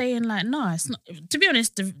 she's saying like, no, it's not. To be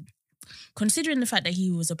honest, considering the fact that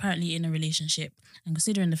he was apparently in a relationship, and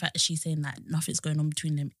considering the fact that she's saying that nothing's going on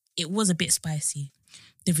between them, it was a bit spicy,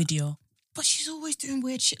 the video. But she's always doing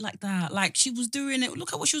weird shit like that. Like, she was doing it.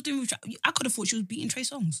 Look at what she was doing with I could have thought she was beating Trey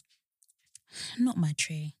Songz. Not my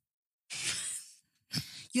Trey.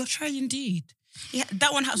 Your Trey indeed. Yeah,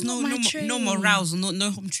 that one has no morals,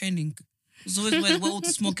 no home training. It's always where all the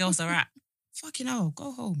small girls are at. Fucking hell,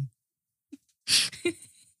 go home.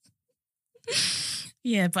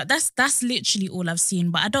 Yeah, but that's literally all I've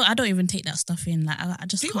seen. But I don't even take that stuff in. Like, I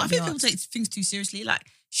just can't. I think people take things too seriously. Like,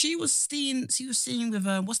 she was seen with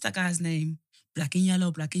what's that guy's name? Black and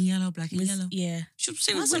yellow, black and yellow, black and yellow. Yeah. She was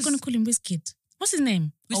seen I was not gonna call him Wizkid. What's his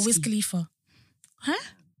name? Whiskey. Or Wiz Khalifa. Huh?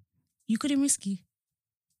 You call him Whiskey?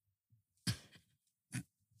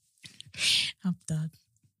 I'm done.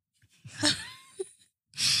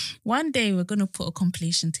 One day we're gonna put a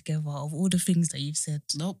compilation together of all the things that you've said.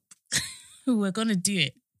 Nope. We're gonna do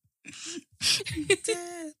it.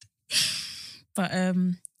 Dead. But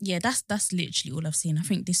yeah, that's literally all I've seen. I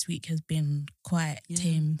think this week has been quite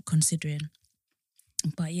tame considering.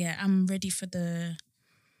 But yeah, I'm ready for the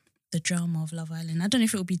drama of Love Island. I don't know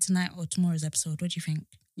if it will be tonight or tomorrow's episode. What do you think?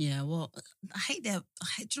 Yeah, well, do you know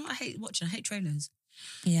what I hate watching? I hate trailers.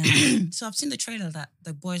 Yeah. So I've seen the trailer that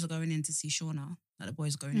the boys are going in to see Shauna. That the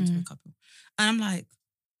boys are going into a couple. And I'm like,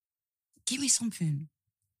 give me something.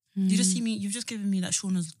 You just see me, you've just given me that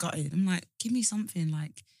Shauna's gutted. I'm like, give me something.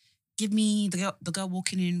 Like, give me the girl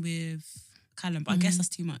walking in with Callum. But I guess that's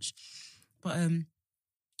too much. But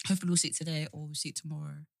hopefully we'll see it today or we'll see it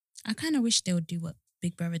tomorrow. I kind of wish they would do what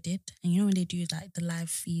Big Brother did. And you know when they do like the live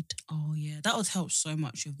feed? Oh yeah, that would help so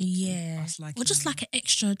much. With us or just like an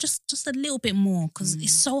extra, just a little bit more, because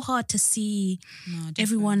it's so hard to see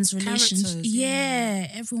everyone's relationship. Yeah,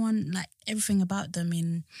 everyone, like everything about them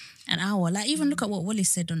in an hour. Like even look at what Wallace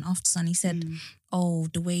said on After Sun. He said, "Oh,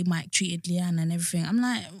 the way Mike treated Leanne and everything." I'm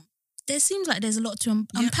like, there seems like there's a lot to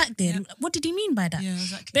unpack there. Yep. What did he mean by that? Yeah,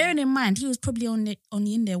 exactly. Bearing in mind, he was probably only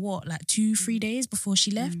in there, like 2-3 days before she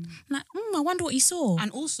left. I'm like, I wonder what he saw.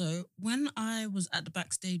 And also, when I was at the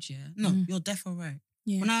backstage, you're definitely right.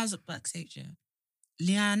 Yeah. When I was at backstage,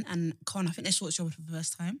 Leanne and Con, I think they saw each other for the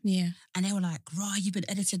first time. Yeah. And they were like, Ra, you've been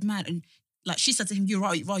edited mad. And like she said to him,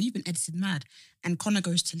 Ra, you've been edited mad. And Connor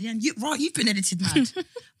goes to Leanne, Ra, you've been edited mad.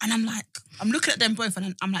 And I'm like, I'm looking at them both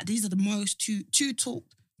and I'm like, these are the most two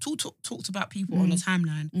talked about people on the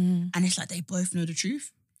timeline, and it's like they both know the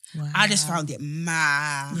truth. Wow. I just found it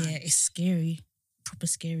mad. Yeah, it's scary, proper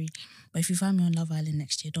scary. But if you find me on Love Island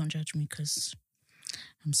next year, don't judge me because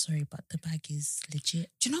I'm sorry, but the bag is legit.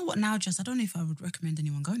 Do you know what now, Jess? I don't know if I would recommend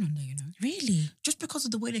anyone going on there, you know? Really? Just because of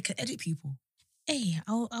the way they can edit people. Hey,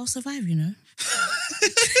 I'll survive, you know?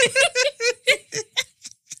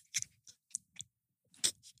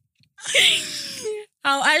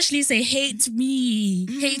 I'll actually say, hate me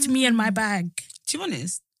and my bag. To be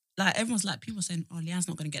honest, like everyone's like, people saying, oh, Leanne's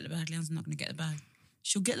not going to get the bag. Leanne's not going to get the bag.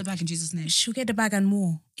 She'll get the bag in Jesus' name. She'll get the bag and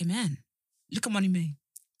more. Amen. Look at Money May.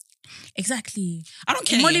 Exactly. I don't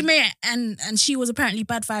care. Molly May and she was apparently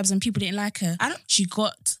bad vibes and people didn't like her. She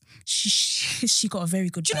got a very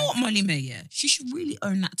good. Do you know what Molly May? Yeah, she should really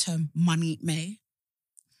own that term, Money May.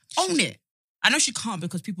 Own it. I know she can't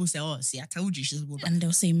because people say, "Oh, see, I told you she's a woman," and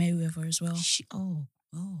they'll say Mayweather as well.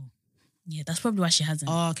 Yeah, that's probably why she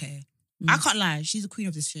hasn't. Oh, okay. I can't lie. She's the queen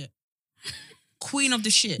of this shit. Queen of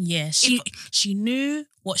the shit. Yeah, she knew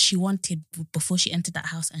what she wanted before she entered that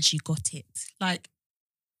house and she got it. Like,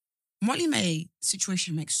 Molly May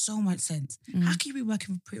situation makes so much sense. How can you be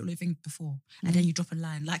working with Pretty Little Thing before and then you drop a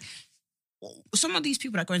line? Like, some of these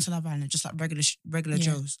people that go into Love Island are just like regular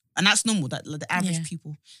Joes. And that's normal, that like, the average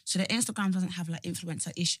people. So their Instagram doesn't have like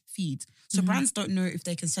influencer-ish feeds. So brands don't know if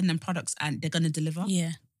they can send them products and they're going to deliver.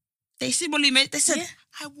 Yeah. They see Molly May, they said,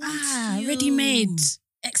 I want you. Ready-made.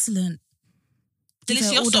 Excellent.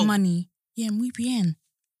 Delicioso. All the money. Yeah, muy bien.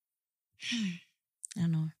 I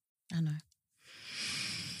know.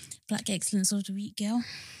 Black excellence of the week, girl.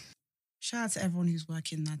 Shout out to everyone who's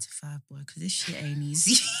working 9 to 5, boy, because this shit ain't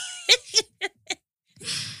easy.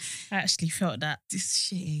 I actually felt that. This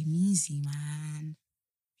shit ain't easy, man.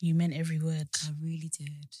 You meant every word. I really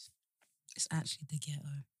did. It's actually the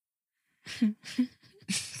ghetto.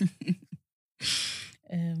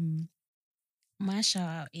 My shout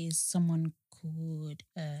out is someone called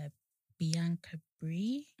Bianca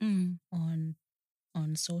Bree on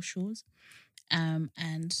socials.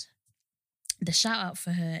 And the shout out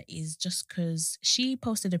for her is just because she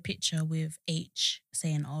posted a picture with H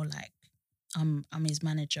saying, "Oh, like I'm his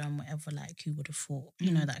manager and whatever, like who would have thought,"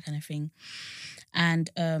 you know, that kind of thing. And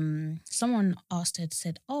someone asked her,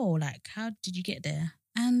 said, "Oh, like how did you get there?"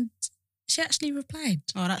 And she actually replied.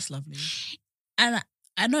 Oh, that's lovely. And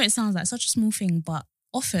I know it sounds like such a small thing, but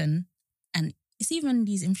often, and it's even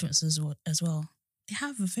these influencers as well, they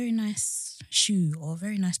have a very nice shoe or a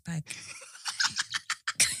very nice bag.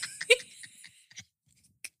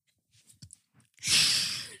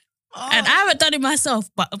 And I haven't done it myself,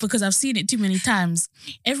 but because I've seen it too many times,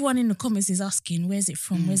 everyone in the comments is asking, "Where's it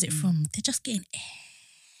from? Where's it from?" They're just getting air.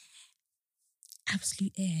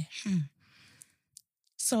 Absolute air.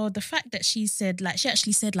 So the fact that she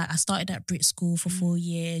actually said, I started at Brit School for 4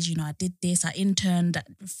 years, you know, I did this, I interned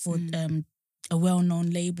for a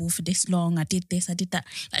well-known label for this long, I did this, I did that.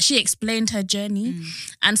 Like, she explained her journey.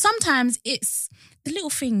 And sometimes it's the little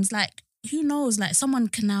things, like, who knows, like someone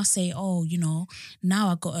can now say, "Oh, you know, now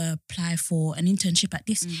I got to apply for an internship at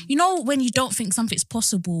this." You know, when you don't think something's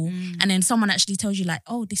possible and then someone actually tells you like,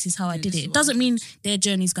 "Oh, this is how I did it." It doesn't mean their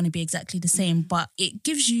journey is going to be exactly the same, but it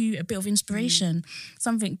gives you a bit of inspiration,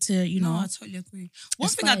 something to, you know. No, I totally agree. One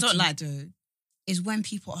thing I don't like though is when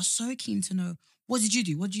people are so keen to know, what did you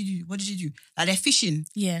do? What did you do? What did you do? Like they're fishing.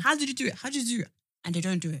 Yeah. How did you do it? How did you do it? And they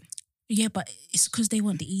don't do it. Yeah, but it's because they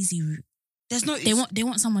want the easy route. There's no. They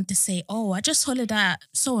want someone to say, "Oh, I just hollered at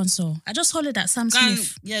so and so. I just hollered at Sam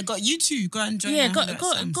Smith." Got you too. Go and join. Yeah, go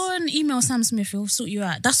and email Sam Smith. He'll sort you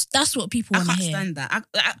out. That's what people want to hear. I can't stand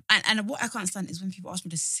that. And what I can't stand is when people ask me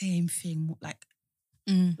the same thing. Like,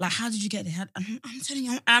 how did you get there? I'm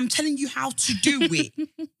telling you how to do it,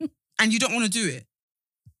 and you don't want to do it,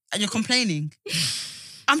 and you're complaining.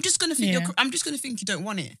 I'm just gonna think. I'm just gonna think you don't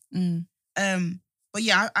want it. But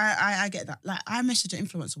yeah, I get that. Like, I messaged an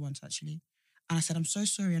influencer once actually. And I said, "I'm so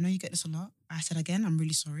sorry. I know you get this a lot." I said, "Again, I'm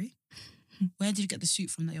really sorry. Where did you get the suit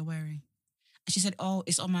from that you're wearing?" And she said, "Oh,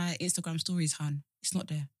 it's on my Instagram stories, hun. It's not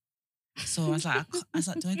there." So I was like,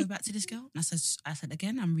 "Do I go back to this girl?" And I said,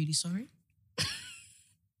 "Again, I'm really sorry.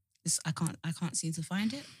 I can't seem to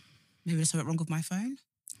find it. Maybe there's something wrong with my phone.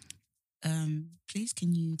 Please,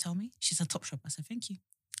 can you tell me?" She said, "Topshop." I said, "Thank you."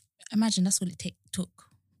 Imagine that's what it took.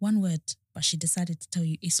 One word, but she decided to tell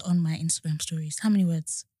you it's on my Instagram stories. How many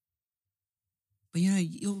words? But you know,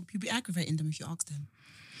 you'll be aggravating them if you ask them.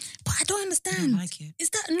 But I don't understand. I don't like it. Is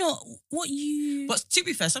that not what you... But to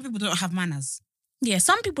be fair, some people don't have manners. Yeah,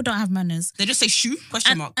 some people don't have manners. They just say shoe,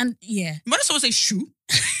 question mark. And yeah. Why does someone say shoe?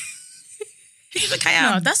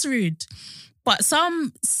 No, that's rude. But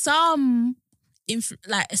some,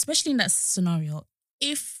 like, especially in that scenario,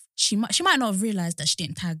 if she might not have realised that she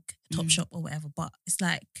didn't tag Topshop or whatever, but it's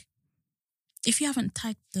like, if you haven't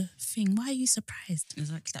tagged the thing, why are you surprised?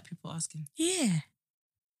 Exactly, that people are asking. Yeah.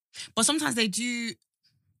 But sometimes they do.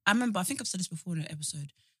 I remember, I think I've said this before in an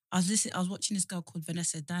episode. I was watching this girl called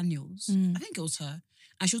Vanessa Daniels. I think it was her.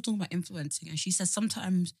 And she was talking about influencing. And she said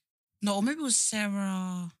sometimes, no, or maybe it was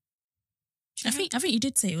Sarah. I think you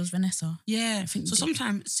did say it was Vanessa. Yeah. I think so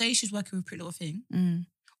sometimes, say she's working with Pretty Little Thing.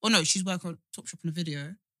 Or no, she's working on Topshop on a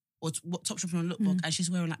video. Or Topshop on a lookbook. And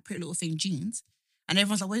she's wearing like Pretty Little Thing jeans. and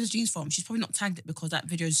everyone's like, where's the jeans from? She's probably not tagged it because that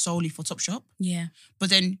video is solely for Topshop. Yeah. But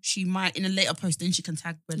then she might, in a later post, then she can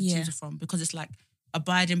tag where the jeans are from because it's like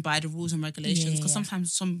abiding by the rules and regulations. Because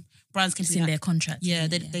sometimes some brands can be in like, their contract. Yeah,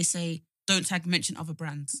 they say don't tag, mention other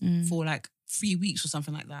brands for like 3 weeks or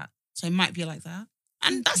something like that. So it might be like that.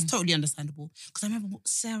 And that's totally understandable. Because I remember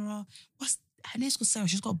Sarah, her name's called Sarah.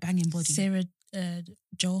 She's got a banging body. Sarah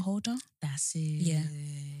Joel Holder. That's it. Yeah.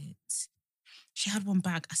 She had one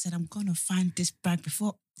bag. I said, I'm going to find this bag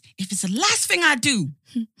before, if it's the last thing I do.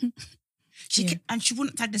 And she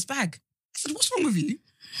wouldn't tag this bag. I said, what's wrong with you?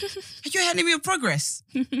 Are you handing me a progress?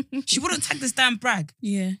 She wouldn't tag this damn bag.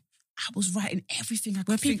 Yeah. I was writing everything I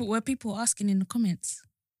could Were people asking in the comments?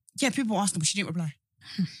 Yeah, people were asking, but she didn't reply.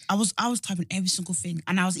 I was typing every single thing.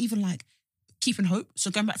 And I was even like, keeping hope. So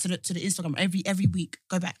going back to the Instagram every week,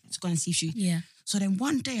 go back to go and see if she... Yeah. So then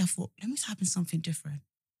one day I thought, let me type in something different.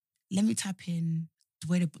 Let me type in the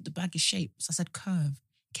way the bag is shaped. So I said curve.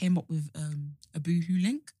 Came up with a Boohoo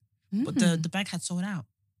link. But the bag had sold out.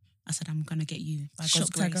 I said, I'm going to get you. By God's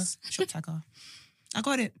grace. Shop tagger. I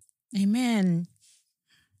got it. Amen.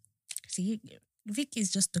 See, Vic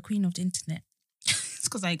is just the queen of the internet. It's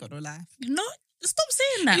because I ain't got no life. No, stop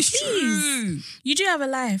saying that, it's please. True. You do have a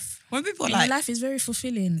life. When people your life is very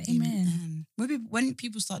fulfilling. Amen. When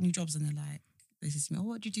people start new jobs and they're like, they say to me,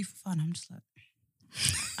 what do you do for fun? I'm just like,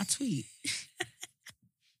 I tweet.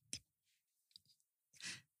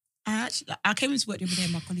 I came into work the other day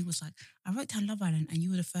and my colleague was like, I wrote down Love Island and you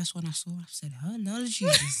were the first one I saw. I said, oh, Lord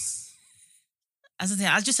Jesus. I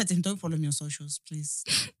just said to him, don't follow me on socials, please.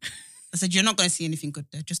 I said, you're not going to see anything good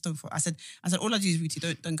there. Just don't follow. I said, all I do is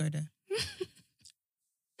retweet. Don't go there.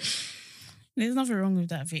 There's nothing wrong with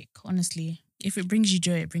that, Vic, honestly. If it brings you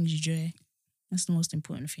joy, it brings you joy. That's the most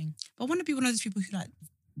important thing. But I want to be one of those people who like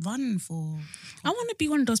run for... I want to be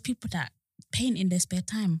one of those people that paint in their spare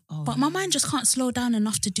time. But my mind just can't slow down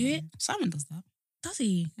enough to do it. Simon does that. Does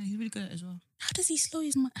he? Yeah, he's really good at it as well. How does he slow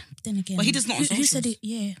his mind? Then again... But he does not on socials. Who said it?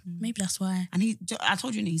 Yeah, maybe that's why. And I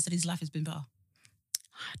told you, he said his life has been better.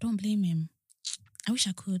 I don't blame him. I wish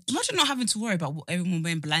I could. Imagine not having to worry about what everyone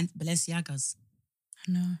wearing Balenciagas.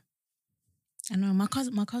 I know. My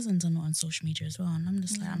cousins are not on social media as well. And I'm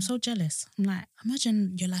just like, I'm so jealous. I'm like,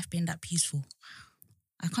 imagine your life being that peaceful.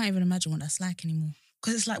 I can't even imagine what that's like anymore.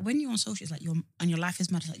 Because it's like when you're on social, it's like your life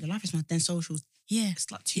is mad. It's like your life is mad. Then socials,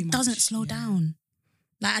 it's like too much. It doesn't slow down.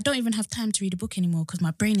 Like I don't even have time to read a book anymore because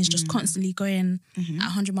my brain is just constantly going at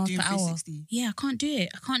 100 miles per hour. Yeah, I can't do it.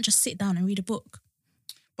 I can't just sit down and read a book.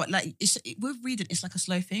 But like with reading, it's like a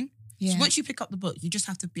slow thing. Yeah. So once you pick up the book, you just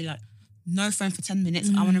have to be like, no phone for 10 minutes.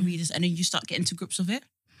 I want to read this. And then you start getting to grips with it.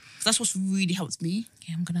 So that's what's really helped me.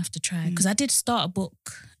 Yeah, I'm going to have to try. Because I did start a book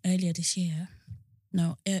earlier this year.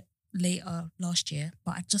 No, later last year.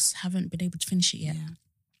 But I just haven't been able to finish it yet. Yeah.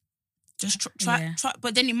 Just try.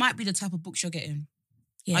 But then it might be the type of books you're getting.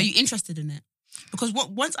 Yeah. Are you interested in it? Because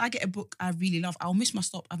once I get a book I really love, I'll miss my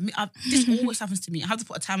stop. This always happens to me. I have to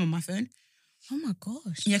put a time on my phone. Oh my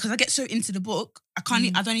gosh. Yeah, because I get so into the book, I can't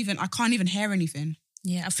even hear anything.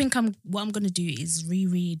 Yeah, I think what I'm gonna do is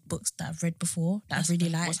reread books that I've read before that I've really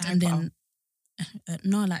liked, and then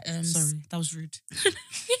sorry, that was rude.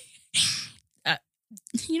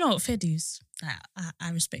 You know what, fair dues.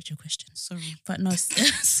 I respect your question. Sorry, but no,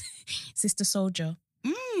 Sister Soldier.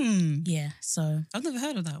 Yeah, so I've never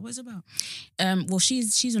heard of that. What is it about? Well,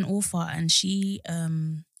 she's an author and she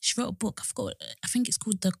wrote a book. I think it's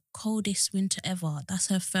called The Coldest Winter Ever. That's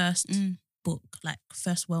her first book, like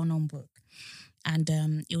first well-known book. And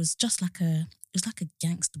it was just like a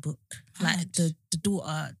gangster book. Right. Like the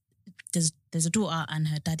daughter, there's a daughter and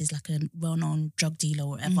her dad is like a well-known drug dealer or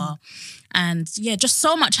whatever. And yeah, just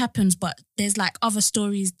so much happens, but there's like other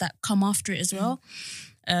stories that come after it as well.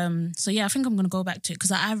 So yeah, I think I'm gonna go back to it because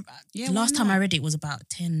the last time I read it was about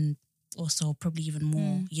 10 or so, probably even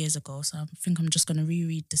more years ago. So I think I'm just gonna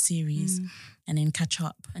reread the series and then catch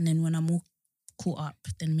up. And then when I'm all caught up,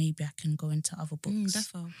 then maybe I can go into other books.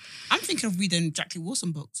 Definitely. I'm thinking of reading Jackie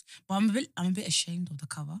Wilson books, but I'm a bit ashamed of the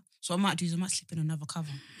cover. So what I might do is I might slip in another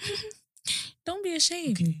cover. Don't be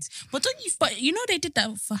ashamed. Okay. But don't you? But you know they did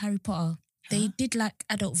that for Harry Potter. Huh? They did like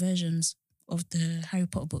adult versions of the Harry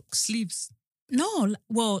Potter books. Sleeves. No,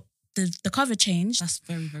 well, the cover changed. That's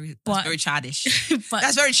very childish.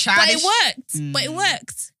 That's very childish. But it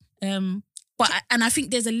worked. And I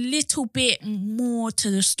think there's a little bit more to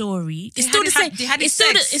the story. It's still the same.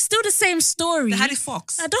 It's still the same story. They had a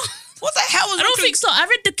fox. What the hell was I don't think so. I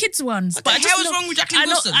read the kids ones. What the hell was wrong with Jackie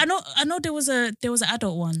Wilson? I know there was an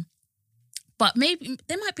adult one. But maybe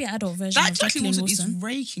there might be an adult version of Jackie Wilson. Is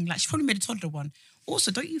raking. Like she probably made a toddler one.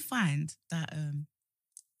 Also, don't you find that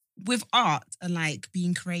with art and like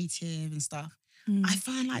being creative and stuff, I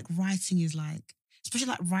find like writing is like, especially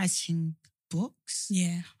like writing books.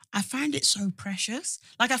 Yeah. I find it so precious.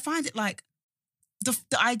 Like I find it like the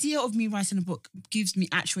idea of me writing a book gives me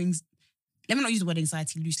actual, let me not use the word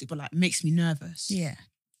anxiety loosely, but like makes me nervous. Yeah.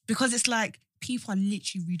 Because it's like people are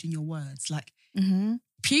literally reading your words. Like Mm-hmm.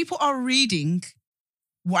 people are reading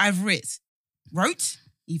what I've wrote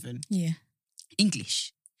even. Yeah.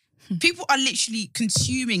 English. People are literally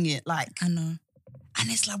consuming it like. I know. And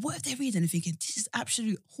it's like, what if they're reading and thinking, this is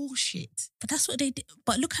absolute horseshit? But that's what they did.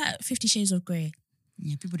 But look at 50 Shades of Grey.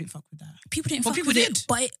 Yeah, people didn't fuck with that. People didn't fuck with it.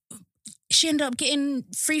 But she ended up getting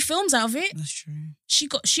 3 films out of it. That's true. She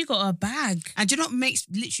got a bag. And do you know what makes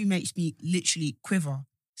me literally quiver,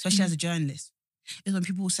 especially as a journalist, is when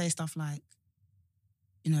people say stuff like,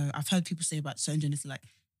 you know, I've heard people say about certain journalists like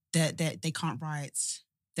they can't write,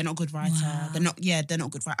 they're not a good writer, Wow. they're not a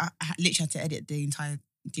good writer. I literally had to edit the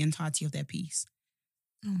entirety of their piece.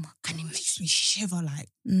 Oh my God. And it makes me shiver like.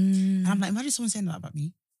 And I'm like, imagine someone saying that about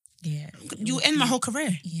me. Yeah. You'll end my whole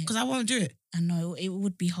career Yeah. because I won't do it. I know. It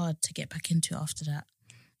would be hard to get back into it after that.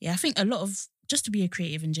 Yeah, I think a lot of, just to be a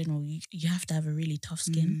creative in general, you have to have a really tough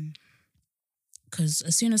skin. Because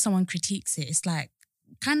as soon as someone critiques it, it's like,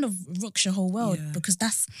 kind of rocks your whole world because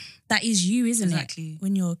that is you, isn't it?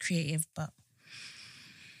 When you're creative, but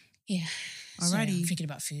yeah. Alrighty. Sorry, I'm thinking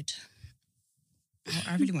about food.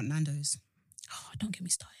 I really want Nando's. Oh, don't get me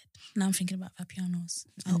started. Now I'm thinking about Vapiano's.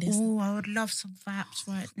 Oh, I would love some Vaps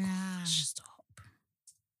right now. Stop.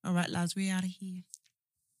 All right, lads, we out of here.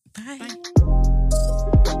 Bye. Bye.